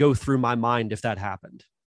 what would go through my mind if that happened.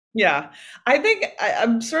 Yeah, I think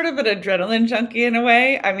I'm sort of an adrenaline junkie in a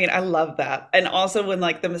way. I mean, I love that. And also when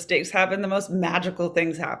like the mistakes happen, the most magical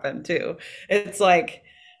things happen too. It's like,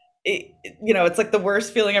 you know, it's like the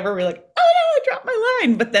worst feeling ever. We're like, oh no, I dropped my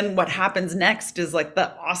line. But then what happens next is like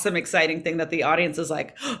the awesome, exciting thing that the audience is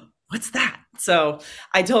like, oh, what's that? So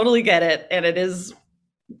I totally get it. And it is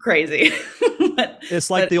crazy. It's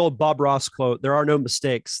like but the old Bob Ross quote: "There are no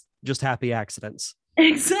mistakes, just happy accidents."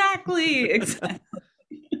 exactly, exactly.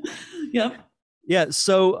 Yep. Yeah.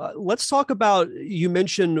 So let's talk about, you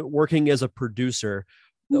mentioned working as a producer.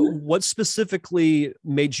 Mhm. What specifically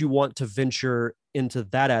made you want to venture into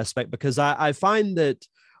that aspect? Because I find that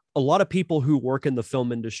a lot of people who work in the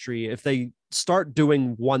film industry, if they start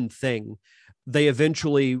doing one thing, they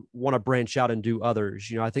eventually want to branch out and do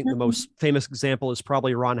others. You know, I think the most famous example is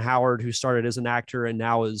probably Ron Howard, who started as an actor and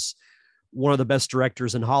now is one of the best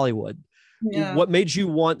directors in Hollywood. Yeah. What made you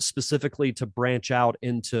want specifically to branch out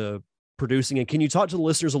into producing? And can you talk to the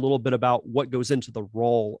listeners a little bit about what goes into the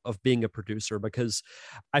role of being a producer? Because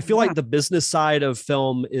I feel Yeah. like the business side of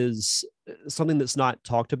film is something that's not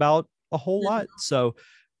talked about a whole lot. So,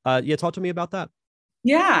 yeah, talk to me about that.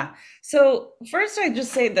 Yeah. So first, I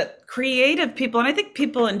just say that creative people, and I think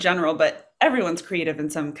people in general, but everyone's creative in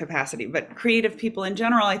some capacity, but creative people in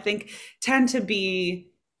general, I think tend to be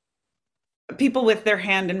people with their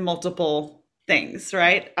hand in multiple things,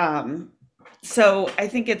 right? So I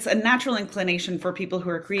think it's a natural inclination for people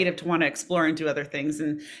who are creative to want to explore and do other things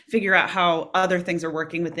and figure out how other things are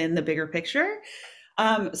working within the bigger picture.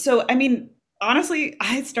 So I mean, honestly,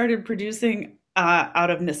 I started producing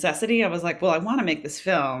out of necessity. I was like, well, I want to make this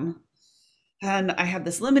film, and I have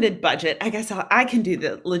this limited budget. I guess I can do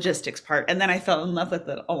the logistics part. And then I fell in love with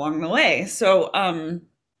it along the way. So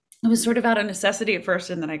it was sort of out of necessity at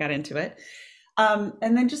first, and then I got into it. And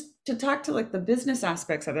then just to talk to like the business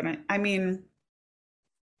aspects of it, I mean,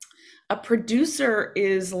 a producer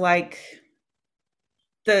is like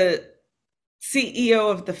the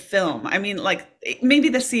CEO of the film. I mean, like maybe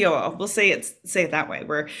the COO. We'll say it that way,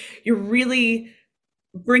 where you're really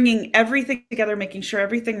bringing everything together, making sure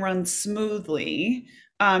everything runs smoothly.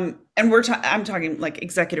 And I'm talking like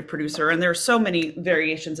executive producer, and there are so many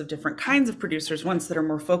variations of different kinds of producers. Ones that are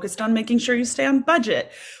more focused on making sure you stay on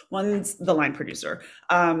budget. One's the line producer.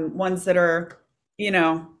 Ones that are,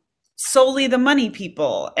 solely the money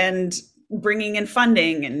people and bringing in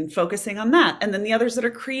funding and focusing on that. And then the others that are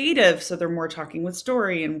creative, so they're more talking with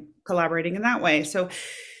story and collaborating in that way. So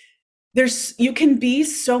you can be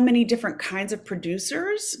so many different kinds of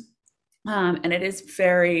producers, and it is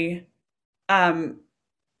very not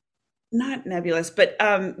nebulous, but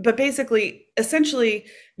basically, essentially,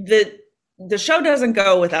 the show doesn't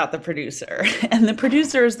go without the producer, and the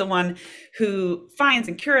producer is the one who finds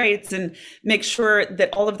and curates and makes sure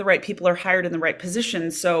that all of the right people are hired in the right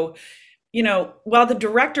positions. So, while the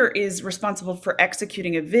director is responsible for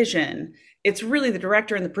executing a vision, it's really the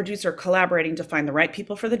director and the producer collaborating to find the right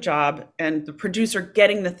people for the job, and the producer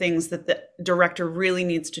getting the things that the director really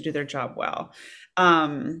needs to do their job well.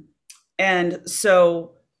 And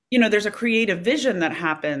so, there's a creative vision that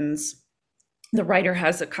happens. The writer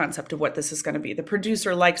has a concept of what this is going to be. The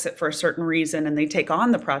producer likes it for a certain reason, and they take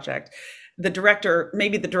on the project.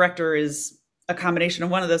 Maybe the director is a combination of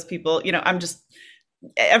one of those people.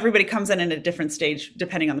 Everybody comes in at a different stage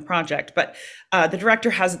depending on the project, but the director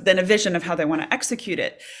has then a vision of how they want to execute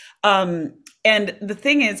it. And the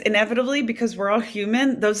thing is, inevitably, because we're all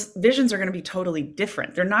human, those visions are going to be totally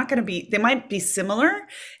different. They might be similar.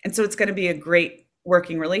 And so it's going to be a great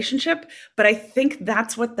working relationship. But I think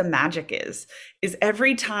that's what the magic is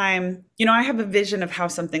every time, I have a vision of how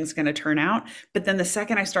something's going to turn out, but then the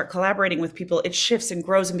second I start collaborating with people, it shifts and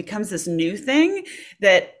grows and becomes this new thing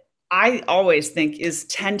that I always think is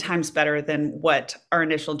 10 times better than what our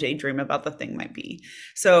initial daydream about the thing might be.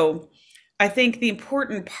 So I think the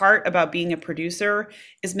important part about being a producer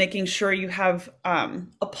is making sure you have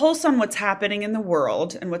a pulse on what's happening in the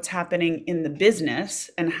world and what's happening in the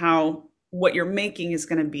business, and how what you're making is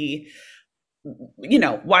going to be,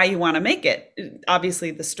 why you want to make it.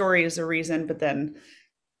 Obviously, the story is a reason, but then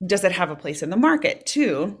does it have a place in the market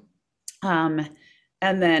too? And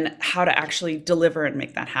then how to actually deliver and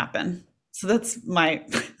make that happen. So that's my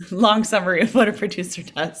long summary of what a producer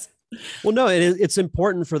does. Well, no, it's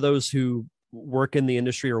important for those who work in the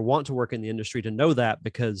industry or want to work in the industry to know that,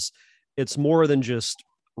 because it's more than just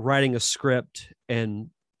writing a script and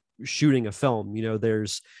shooting a film.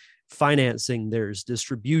 There's financing, there's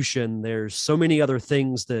distribution, there's so many other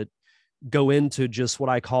things that go into just what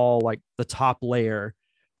I call like the top layer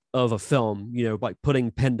of a film, like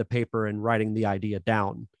putting pen to paper and writing the idea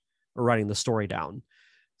down or writing the story down.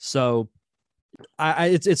 So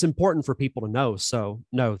it's important for people to know. So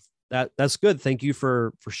no, that's good. Thank you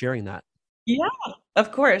for sharing that. Yeah,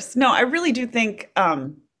 of course. No, I really do think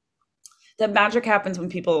that magic happens when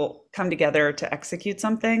people come together to execute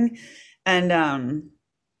something. And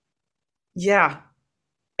yeah.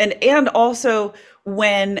 And also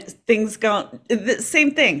when things go, the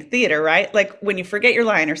same thing, theater, right? Like when you forget your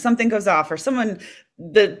line or something goes off or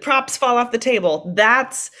the props fall off the table,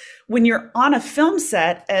 that's when you're on a film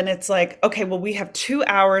set and it's like, okay, well, we have 2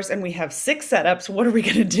 hours and we have 6 setups. What are we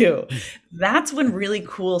going to do? That's when really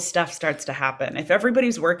cool stuff starts to happen. If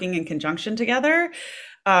everybody's working in conjunction together,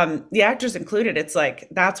 the actors included, it's like,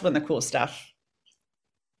 that's when the cool stuff,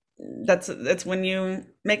 that's when you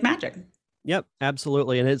make magic. Yep,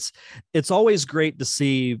 absolutely. And it's always great to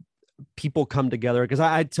see people come together, because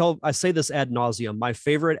I say this ad nauseum. My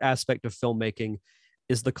favorite aspect of filmmaking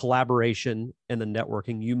is the collaboration and the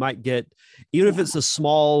networking. You might get, even if it's a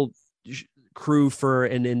small crew for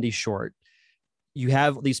an indie short, you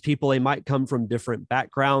have these people, they might come from different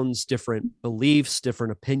backgrounds, different beliefs,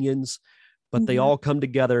 different opinions, but they all come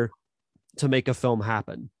together to make a film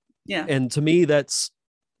happen. Yeah. And to me,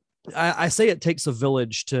 I say it takes a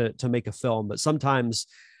village to make a film, but sometimes,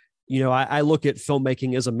 I look at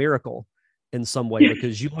filmmaking as a miracle in some way,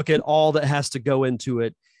 because you look at all that has to go into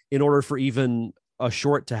it in order for even a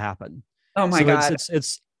short to happen. Oh my God.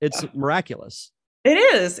 it's miraculous. It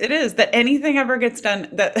is that anything ever gets done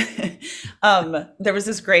that there was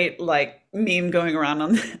this great like meme going around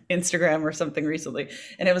on Instagram or something recently,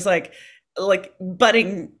 and it was like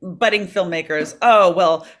budding filmmakers, oh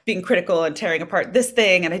well, being critical and tearing apart this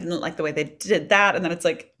thing, and I didn't like the way they did that, and then it's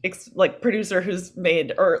like producer who's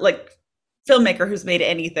made, or like filmmaker who's made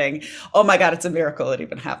anything, oh my god, it's a miracle it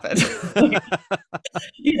even happened.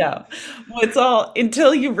 You know, it's all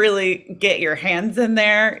until you really get your hands in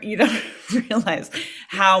there, you don't realize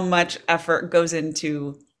how much effort goes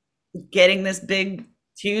into getting this big,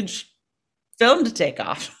 huge film to take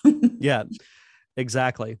off. Yeah,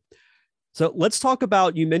 exactly. So let's talk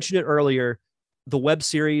about, you mentioned it earlier, the web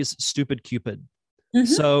series Stupid Cupid. Mhm.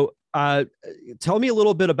 So tell me a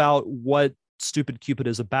little bit about what Stupid Cupid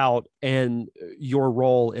is about and your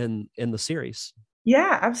role in the series.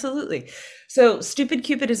 Yeah, absolutely. So, Stupid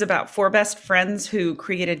Cupid is about four best friends who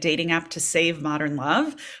create a dating app to save modern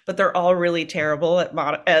love, but they're all really terrible at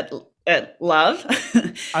love.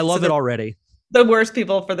 I So love it they're already. the worst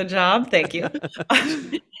people for the job. Thank you.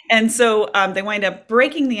 And so they wind up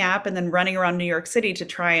breaking the app and then running around New York City to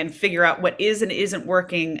try and figure out what is and isn't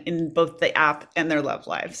working in both the app and their love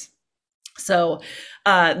lives. So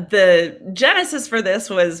the genesis for this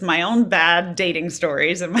was my own bad dating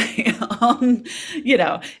stories and my own,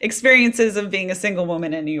 experiences of being a single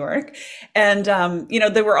woman in New York. And,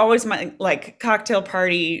 there were always my like cocktail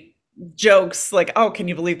party jokes like, oh, can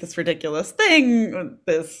you believe this ridiculous thing?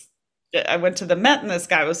 I went to the Met and this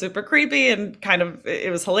guy was super creepy and kind of,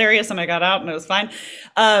 it was hilarious and I got out and it was fine.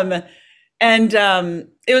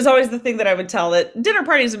 It was always the thing that I would tell at dinner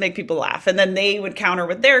parties would make people laugh. And then they would counter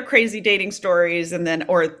with their crazy dating stories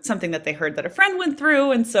or something that they heard that a friend went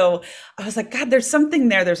through. And so I was like, God, there's something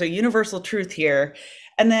there. There's a universal truth here.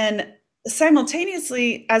 And then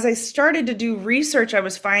simultaneously, as I started to do research, I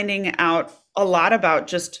was finding out a lot about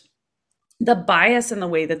just the bias in the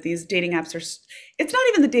way that these dating apps it's not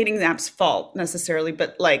even the dating app's fault necessarily,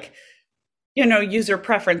 but like, user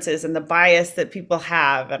preferences and the bias that people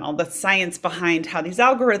have and all the science behind how these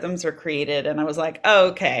algorithms are created. And I was like, oh,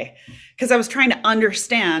 okay. Because I was trying to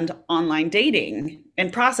understand online dating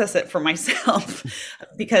and process it for myself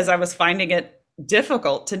because I was finding it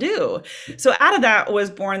difficult to do. So out of that was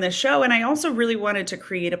born this show. And I also really wanted to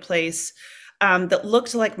create a place that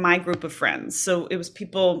looked like my group of friends. So it was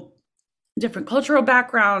people, different cultural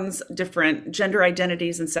backgrounds, different gender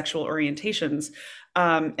identities and sexual orientations.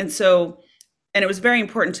 And it was very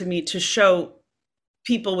important to me to show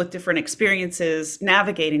people with different experiences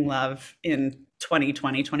navigating love in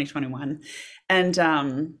 2020, 2021. And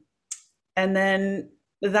then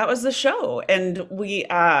that was the show. And we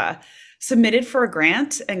submitted for a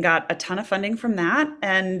grant and got a ton of funding from that.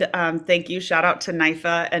 And thank you, shout out to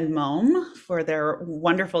NIFA and MOM for their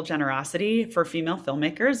wonderful generosity for female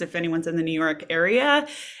filmmakers. If anyone's in the New York area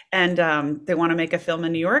and they want to make a film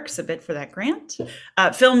in New York, submit for that grant.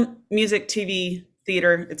 Film, music, TV,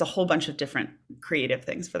 theater, it's a whole bunch of different creative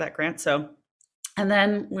things for that grant. So, and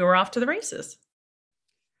then we were off to the races.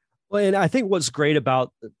 Well, and I think what's great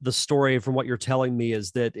about the story from what you're telling me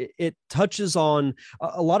is that it touches on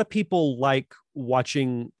a lot of people like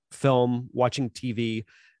watching film, watching TV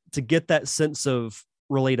to get that sense of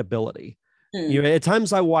relatability. At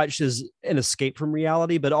times I watch as an escape from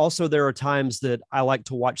reality, but also there are times that I like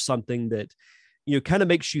to watch something that, kind of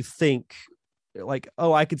makes you think like,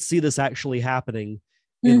 oh, I could see this actually happening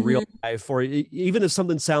in real life, or even if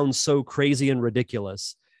something sounds so crazy and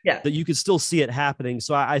ridiculous, that you could still see it happening.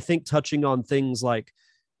 So I think touching on things like,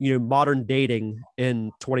 modern dating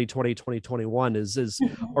in 2020, 2021 is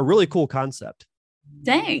a really cool concept.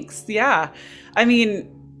 Thanks. Yeah. I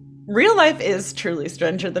mean, real life is truly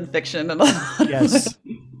stranger than fiction in a lot of ways.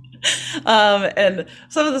 And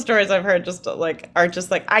some of the stories I've heard are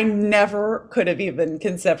just like, I never could have even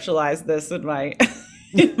conceptualized this in my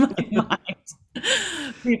mind.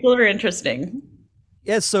 People are interesting.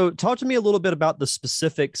 Yeah. So talk to me a little bit about the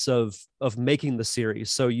specifics of making the series.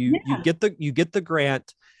 So you get the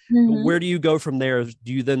grant. Where do you go from there?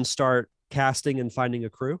 Do you then start casting and finding a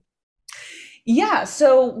crew? Yeah.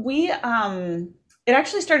 So it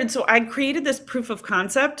actually started. So I created this proof of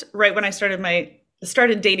concept right when I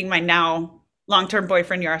started dating my now long-term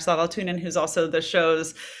boyfriend, Yaroslav Altunin, who's also the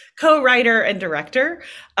show's co-writer and director.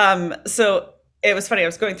 So it was funny. I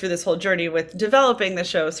was going through this whole journey with developing the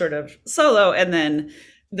show sort of solo, and then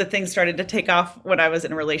the thing started to take off when I was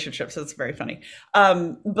in a relationship. So it's very funny.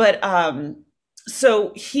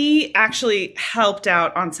 So he actually helped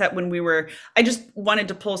out on set when I just wanted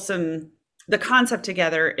to pull the concept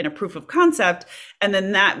together in a proof of concept. And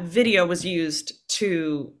then that video was used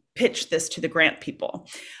to pitch this to the grant people.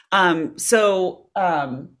 So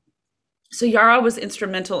Yara was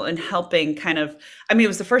instrumental in helping it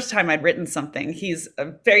was the first time I'd written something. He's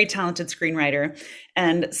a very talented screenwriter.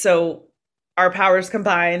 And so our powers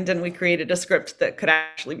combined and we created a script that could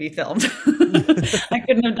actually be filmed. I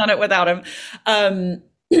couldn't have done it without him.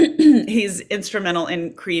 He's instrumental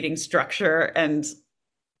in creating structure and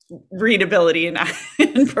readability and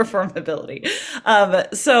performability.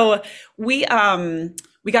 So we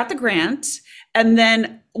got the grant, and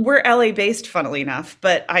then we're LA based, funnily enough,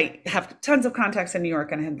 but I have tons of contacts in New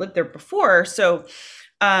York and I had lived there before. So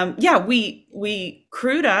we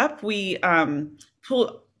crewed up, we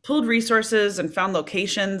pulled resources and found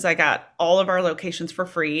locations. I got all of our locations for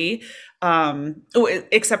free,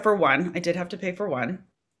 except for one. I did have to pay for one.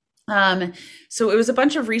 So it was a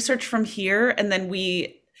bunch of research from here, and then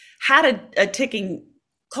we had a ticking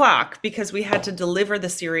clock because we had to deliver the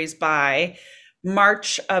series by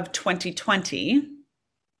March of 2020.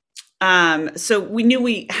 So we knew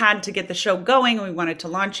we had to get the show going and we wanted to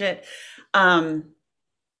launch it. No,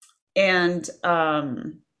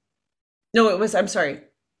 I'm sorry.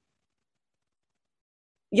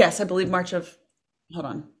 Yes, I believe hold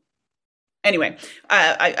on. Anyway,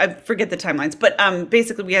 I forget the timelines, but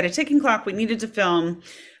basically we had a ticking clock. We needed to film.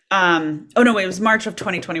 It was March of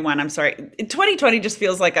 2021. I'm sorry. 2020 just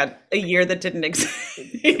feels like a year that didn't exist.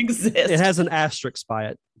 It has an asterisk by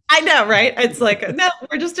it. I know, right? It's like, no,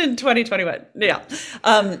 we're just in 2021. Yeah.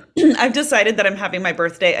 I've decided that I'm having my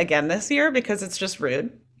birthday again this year because it's just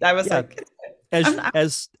rude. I was like,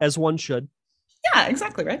 as one should. Yeah,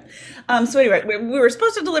 exactly. Right. So anyway, we were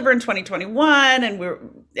supposed to deliver in 2021 and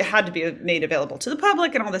it had to be made available to the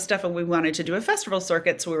public and all this stuff. And we wanted to do a festival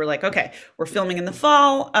circuit. So we were like, okay, we're filming in the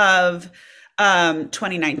fall of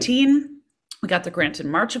 2019. We got the grant in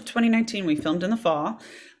March of 2019. We filmed in the fall.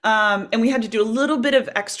 And we had to do a little bit of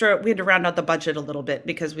extra. We had to round out the budget a little bit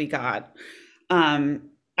because we got, I'm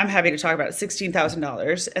happy to talk about it,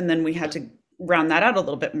 $16,000. And then we had to round that out a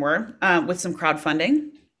little bit more with some crowdfunding.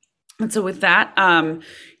 And so with that,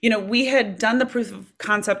 we had done the proof of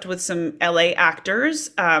concept with some LA actors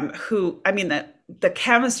the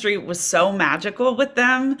chemistry was so magical with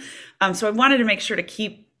them. So I wanted to make sure to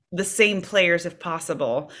keep the same players if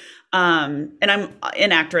possible. And I'm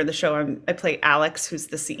an actor in the show. I play Alex, who's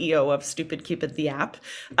the CEO of Stupid Cupid, the app.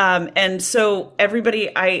 And so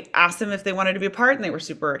I asked them if they wanted to be a part, and they were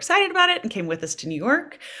super excited about it and came with us to New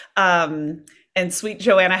York. And sweet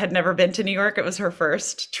Joanna had never been to New York. It was her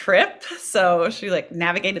first trip. So she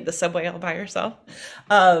navigated the subway all by herself.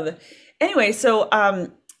 And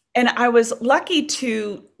I was lucky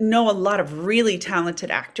to know a lot of really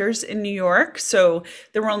talented actors in New York. So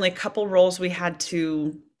there were only a couple roles we had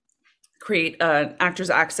to create actors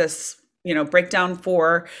access, breakdown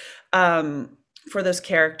for those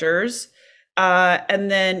characters. And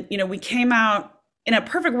then, we came out in a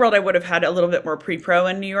perfect world. I would have had a little bit more pre-pro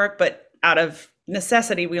in New York, but out of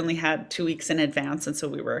necessity, we only had 2 weeks in advance. And so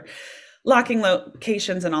we were locking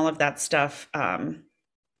locations and all of that stuff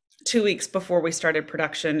 2 weeks before we started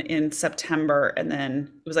production in September. And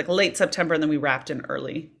then it was late September, and then we wrapped in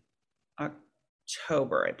early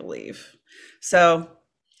October, I believe. So,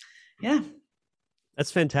 yeah.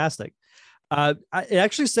 That's fantastic. It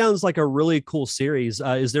actually sounds like a really cool series.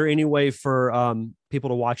 Is there any way for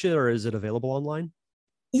people to watch it, or is it available online?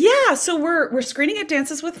 Yeah, so we're screening at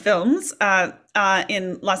Dances with Films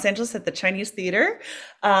in Los Angeles at the Chinese Theater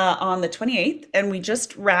on the 28th, and we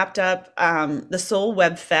just wrapped up the Seoul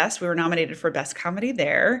Web Fest. We were nominated for Best Comedy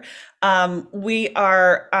there. We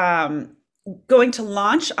are going to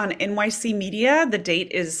launch on NYC Media. The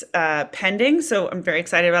date is pending, so I'm very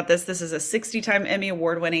excited about this. This is a 60-time Emmy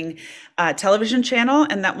Award-winning television channel,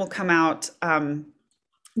 and that will come out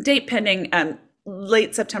date pending.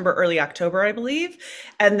 Late September, early October, I believe.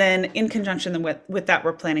 And then in conjunction with that,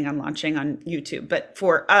 we're planning on launching on YouTube. But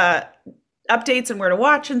for updates and where to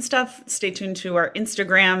watch and stuff, stay tuned to our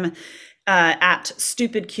Instagram at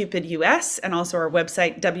StupidCupidUS, and also our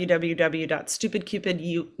website,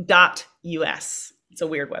 www.stupidcupid.us. It's a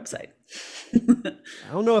weird website. I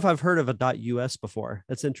don't know if I've heard of a .us before.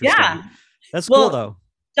 That's interesting. Yeah. That's cool, though.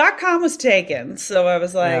 .com was taken. So I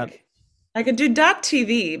was like... Yeah. I could do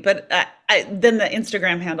 .tv, but then the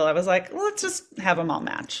Instagram handle, I was like, well, let's just have them all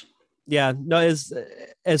match. Yeah, no, as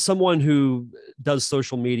someone who does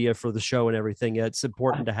social media for the show and everything, it's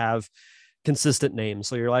important to have consistent names.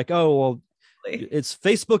 So you're like, oh, well, it's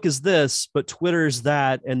Facebook is this, but Twitter's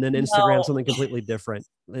that, and then Instagram something completely different.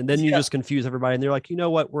 And then you just confuse everybody, and they're like, you know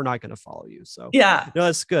what, we're not going to follow you. So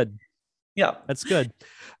that's good. Yeah, that's good.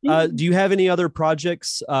 Do you have any other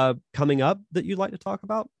projects coming up that you'd like to talk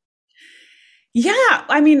about? Yeah,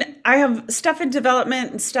 I mean, I have stuff in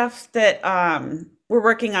development and stuff that we're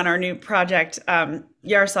working on our new project.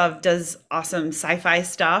 Yaroslav does awesome sci-fi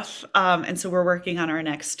stuff, and so we're working on our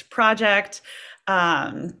next project.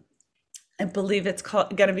 Um, I believe it's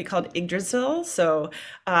going to be called Yggdrasil, so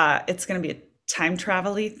it's going to be a time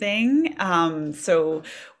travel-y thing. So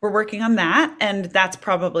we're working on that, and that's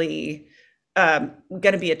probably going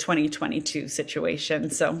to be a 2022 situation.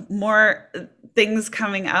 So more things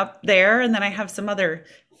coming up there, and then I have some other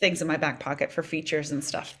things in my back pocket for features and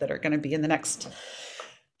stuff that are going to be in the next,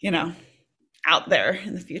 you know, out there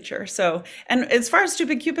in the future. So, and as far as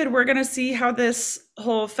Stupid Cupid, we're going to see how this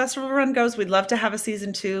whole festival run goes. We'd love to have a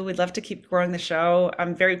season 2. We'd love to keep growing the show.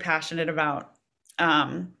 I'm very passionate about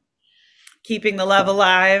keeping the love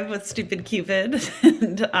alive with Stupid Cupid,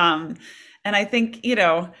 and I think it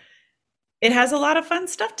has a lot of fun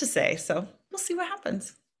stuff to say. So we'll see what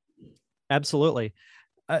happens. Absolutely.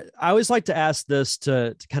 I always like to ask this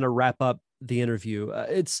to kind of wrap up the interview.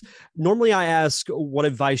 It's normally I ask what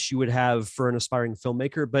advice you would have for an aspiring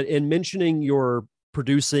filmmaker, but in mentioning your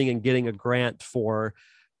producing and getting a grant for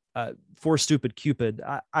Stupid Cupid,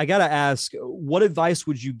 I got to ask, what advice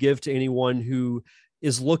would you give to anyone who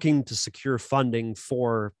is looking to secure funding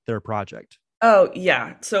for their project? Oh,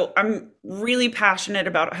 yeah. So I'm really passionate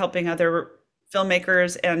about helping other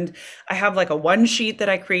filmmakers. And I have like a one sheet that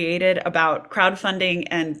I created about crowdfunding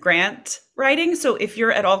and grant writing. So if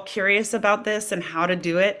you're at all curious about this and how to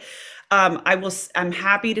do it, I'm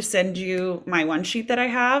happy to send you my one sheet that I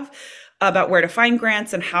have about where to find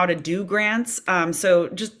grants and how to do grants. So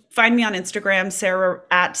just find me on Instagram,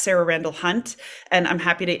 Sarah Randall Hunt, and I'm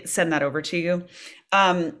happy to send that over to you.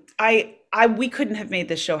 We couldn't have made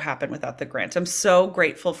this show happen without the grant. I'm so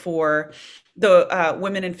grateful for the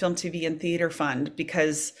Women in Film, TV, and Theater Fund,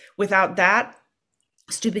 because without that,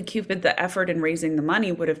 Stupid Cupid, the effort in raising the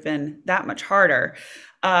money would have been that much harder.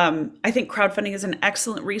 I think crowdfunding is an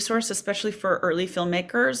excellent resource, especially for early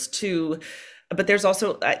filmmakers but there's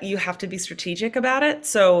also, you have to be strategic about it.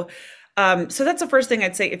 So that's the first thing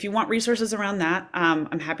I'd say. If you want resources around that,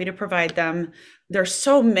 I'm happy to provide them. There's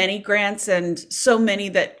so many grants and so many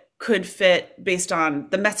that could fit based on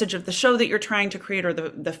the message of the show that you're trying to create, or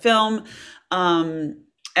the film, and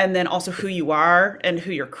then also who you are and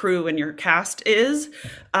who your crew and your cast is.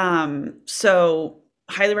 So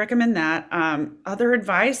highly recommend that. Other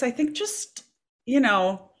advice, I think just,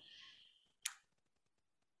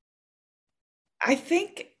 I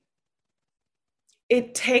think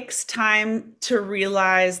it takes time to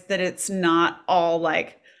realize that it's not all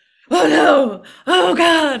like, oh no, oh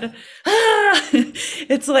God. Ah!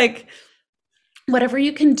 It's like whatever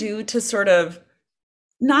you can do to sort of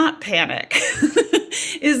not panic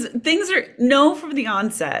is know from the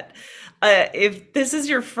onset. If this is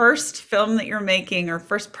your first film that you're making or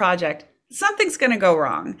first project, something's going to go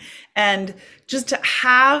wrong. And just to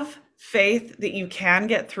have faith that you can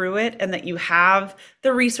get through it and that you have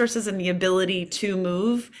the resources and the ability to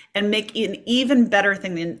move and make an even better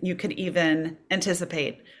thing than you could even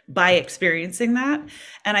anticipate by experiencing that.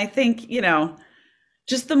 And I think,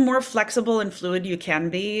 just the more flexible and fluid you can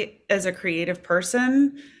be as a creative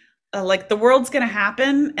person, like the world's going to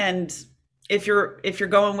happen. And if you're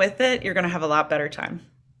going with it, you're going to have a lot better time.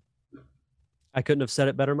 I couldn't have said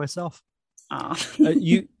it better myself. Oh.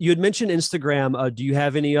 You had mentioned Instagram. Do you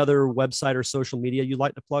have any other website or social media you'd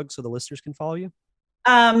like to plug so the listeners can follow you?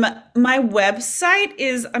 My website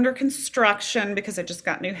is under construction because I just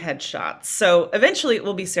got new headshots. So eventually it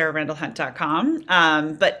will be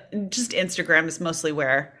sararandallhunt.com. But just Instagram is mostly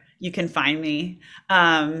where you can find me.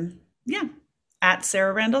 At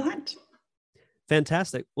Sarah Randall Hunt.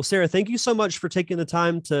 Fantastic. Well, Sarah, thank you so much for taking the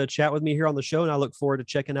time to chat with me here on the show. And I look forward to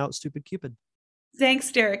checking out Stupid Cupid.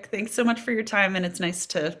 Thanks, Derek. Thanks so much for your time. And it's nice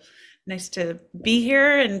to be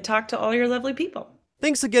here and talk to all your lovely people.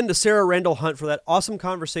 Thanks again to Sarah Randall Hunt for that awesome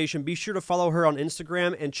conversation. Be sure to follow her on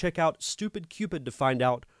Instagram and check out Stupid Cupid to find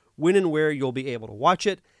out when and where you'll be able to watch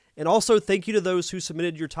it. And also thank you to those who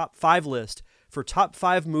submitted your top 5 list for top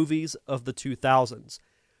 5 movies of the 2000s.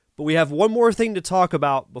 But we have one more thing to talk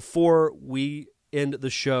about before we end the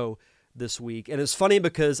show this week. And it's funny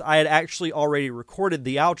because I had actually already recorded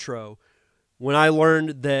the outro when I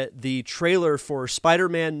learned that the trailer for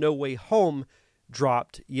Spider-Man No Way Home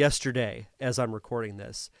dropped yesterday as I'm recording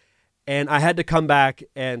this. And I had to come back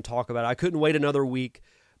and talk about it. I couldn't wait another week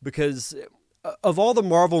because of all the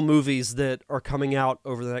Marvel movies that are coming out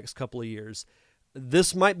over the next couple of years,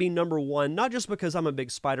 this might be number one, not just because I'm a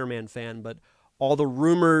big Spider-Man fan, but all the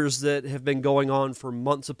rumors that have been going on for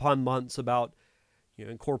months upon months about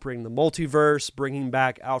incorporating the multiverse, bringing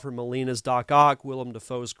back Alfred Molina's Doc Ock, Willem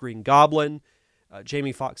Dafoe's Green Goblin,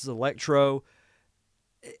 Jamie Foxx's Electro.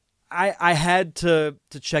 I had to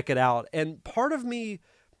check it out. And part of me,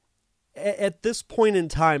 at this point in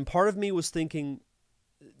time, part of me was thinking,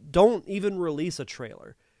 don't even release a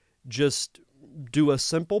trailer. Just do a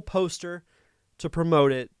simple poster to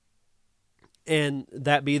promote it, and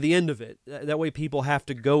that be the end of it. That way people have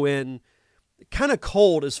to go in kind of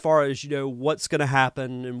cold as far as, what's going to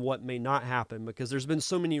happen and what may not happen, because there's been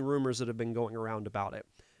so many rumors that have been going around about it.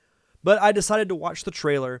 But I decided to watch the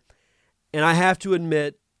trailer, and I have to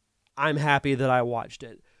admit, I'm happy that I watched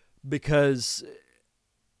it, because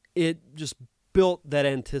it just built that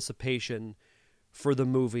anticipation for the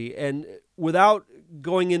movie. And without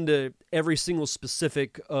going into every single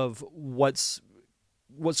specific of what's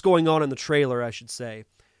going on in the trailer, I should say,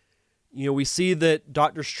 we see that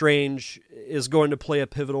Doctor Strange is going to play a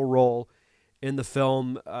pivotal role in the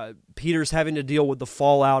film. Peter's having to deal with the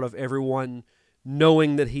fallout of everyone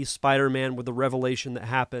knowing that he's Spider-Man with the revelation that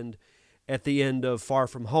happened at the end of Far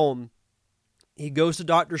From Home. He goes to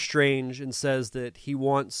Doctor Strange and says that he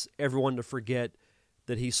wants everyone to forget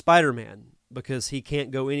that he's Spider-Man, because he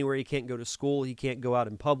can't go anywhere, he can't go to school, he can't go out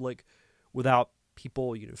in public without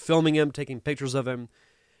people filming him, taking pictures of him,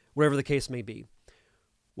 whatever the case may be.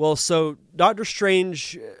 Well, so Doctor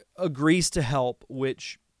Strange agrees to help,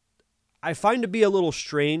 which I find to be a little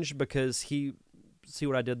strange, because see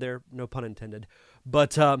what I did there? No pun intended.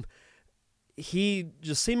 But he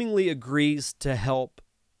just seemingly agrees to help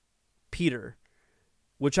Peter,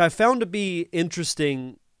 which I found to be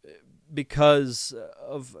interesting because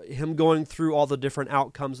of him going through all the different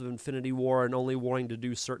outcomes of Infinity War and only wanting to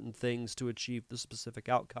do certain things to achieve the specific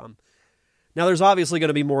outcome. Now, there's obviously going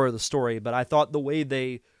to be more of the story, but I thought the way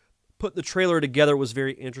they put the trailer together was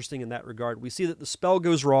very interesting in that regard. We see that the spell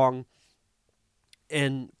goes wrong,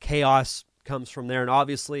 and chaos comes from there, and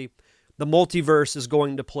obviously the multiverse is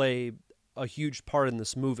going to play a huge part in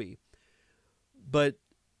this movie. But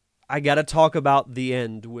I got to talk about the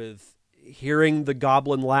end, with hearing the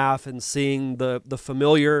Goblin laugh and seeing the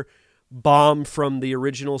familiar bomb from the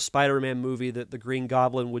original Spider-Man movie that the Green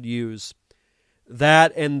Goblin would use.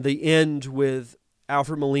 That, and the end with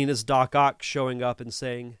Alfred Molina's Doc Ock showing up and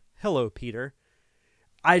saying, "Hello, Peter."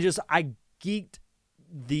 I geeked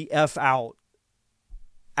the F out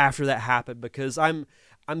after that happened, because I'm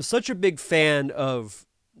such a big fan of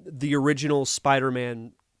the original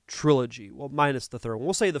Spider-Man trilogy. Well, minus the third one.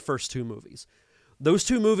 We'll say the first two movies. Those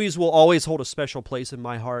two movies will always hold a special place in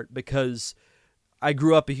my heart, because I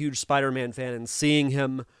grew up a huge Spider-Man fan, and seeing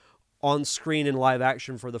him on screen in live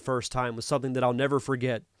action for the first time was something that I'll never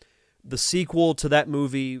forget. The sequel to that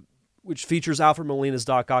movie, which features Alfred Molina's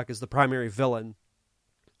Doc Ock as the primary villain,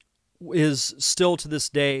 is still to this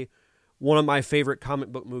day one of my favorite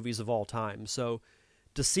comic book movies of all time. So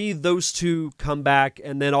to see those two come back,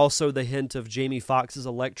 and then also the hint of Jamie Foxx's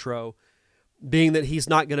Electro, being that he's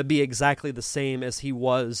not going to be exactly the same as he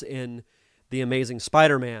was in The Amazing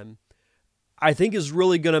Spider-Man, I think is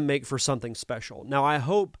really going to make for something special. Now, I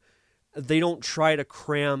hope they don't try to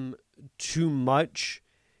cram too much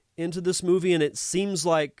into this movie, and it seems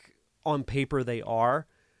like on paper they are,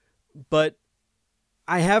 but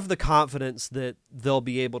I have the confidence that they'll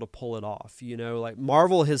be able to pull it off. Like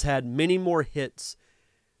Marvel has had many more hits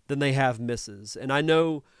than they have misses, and I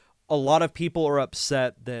know a lot of people are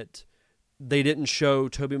upset that they didn't show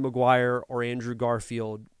Tobey Maguire or Andrew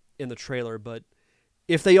Garfield in the trailer, but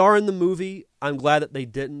if they are in the movie, I'm glad that they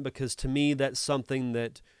didn't, because to me, that's something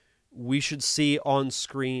that we should see on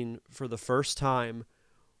screen for the first time,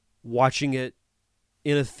 watching it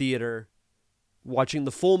in a theater, watching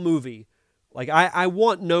the full movie. Like, I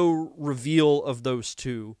want no reveal of those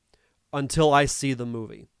two until I see the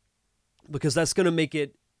movie, because that's going to make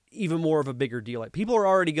it even more of a bigger deal. Like, people are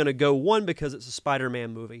already going to go, one, because it's a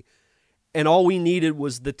Spider-Man movie, and all we needed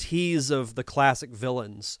was the tease of the classic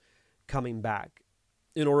villains coming back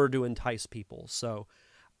in order to entice people. So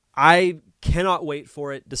I cannot wait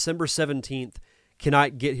for it. December 17th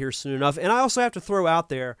cannot get here soon enough. And I also have to throw out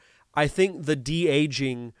there, I think the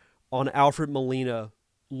de-aging on Alfred Molina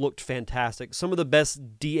looked fantastic. Some of the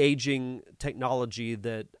best de-aging technology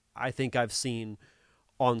that I think I've seen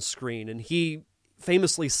on screen. And he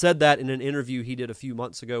famously said that in an interview he did a few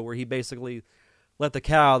months ago, where he basically let the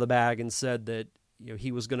cat out of the bag and said that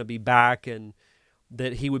he was going to be back and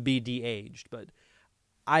that he would be de-aged. But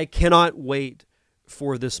I cannot wait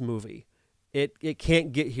for this movie. It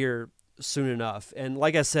can't get here soon enough. And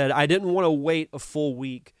like I said, I didn't want to wait a full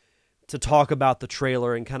week to talk about the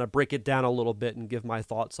trailer and kind of break it down a little bit and give my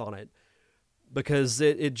thoughts on it, because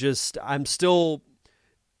I'm still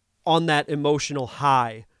on that emotional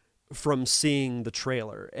high from seeing the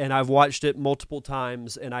trailer, and I've watched it multiple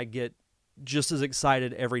times, and I get just as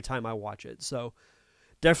excited every time I watch it. So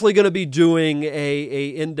definitely going to be doing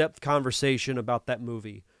a in-depth conversation about that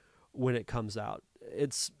movie when it comes out.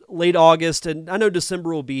 It's late August, and I know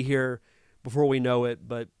December will be here before we know it,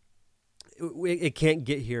 but it can't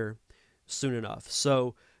get here soon enough.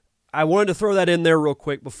 So I wanted to throw that in there real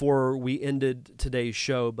quick before we ended today's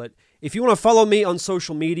show. But if you want to follow me on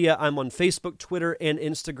social media, I'm on Facebook, Twitter, and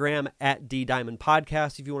Instagram at D-Diamond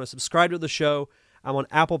Podcast. If you want to subscribe to the show, I'm on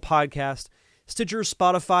Apple Podcast, Stitcher,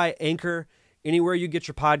 Spotify, Anchor, anywhere you get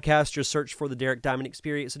your podcast, just search for the Derek Diamond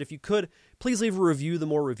Experience. And if you could, please leave a review. The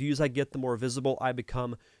more reviews I get, the more visible I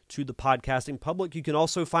become to the podcasting public. You can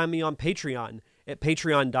also find me on Patreon at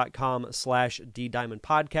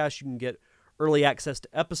patreon.com/DDiamondPodcast. You can get early access to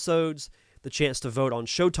episodes, the chance to vote on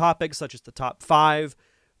show topics such as the top 5,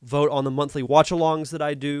 vote on the monthly watch-alongs that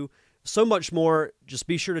I do, so much more. Just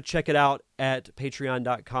be sure to check it out at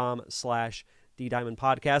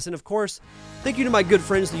patreon.com/DDiamondPodcast. And of course, thank you to my good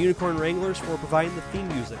friends, the Unicorn Wranglers, for providing the theme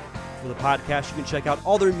music for the podcast. You can check out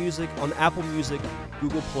all their music on Apple Music,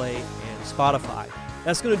 Google Play, and Spotify.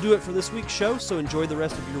 That's going to do it for this week's show, so enjoy the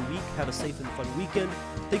rest of your week. Have a safe and fun weekend.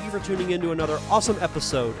 Thank you for tuning in to another awesome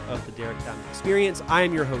episode of the Derek Diamond Experience. I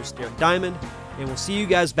am your host, Derek Diamond, and we'll see you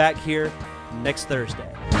guys back here next Thursday.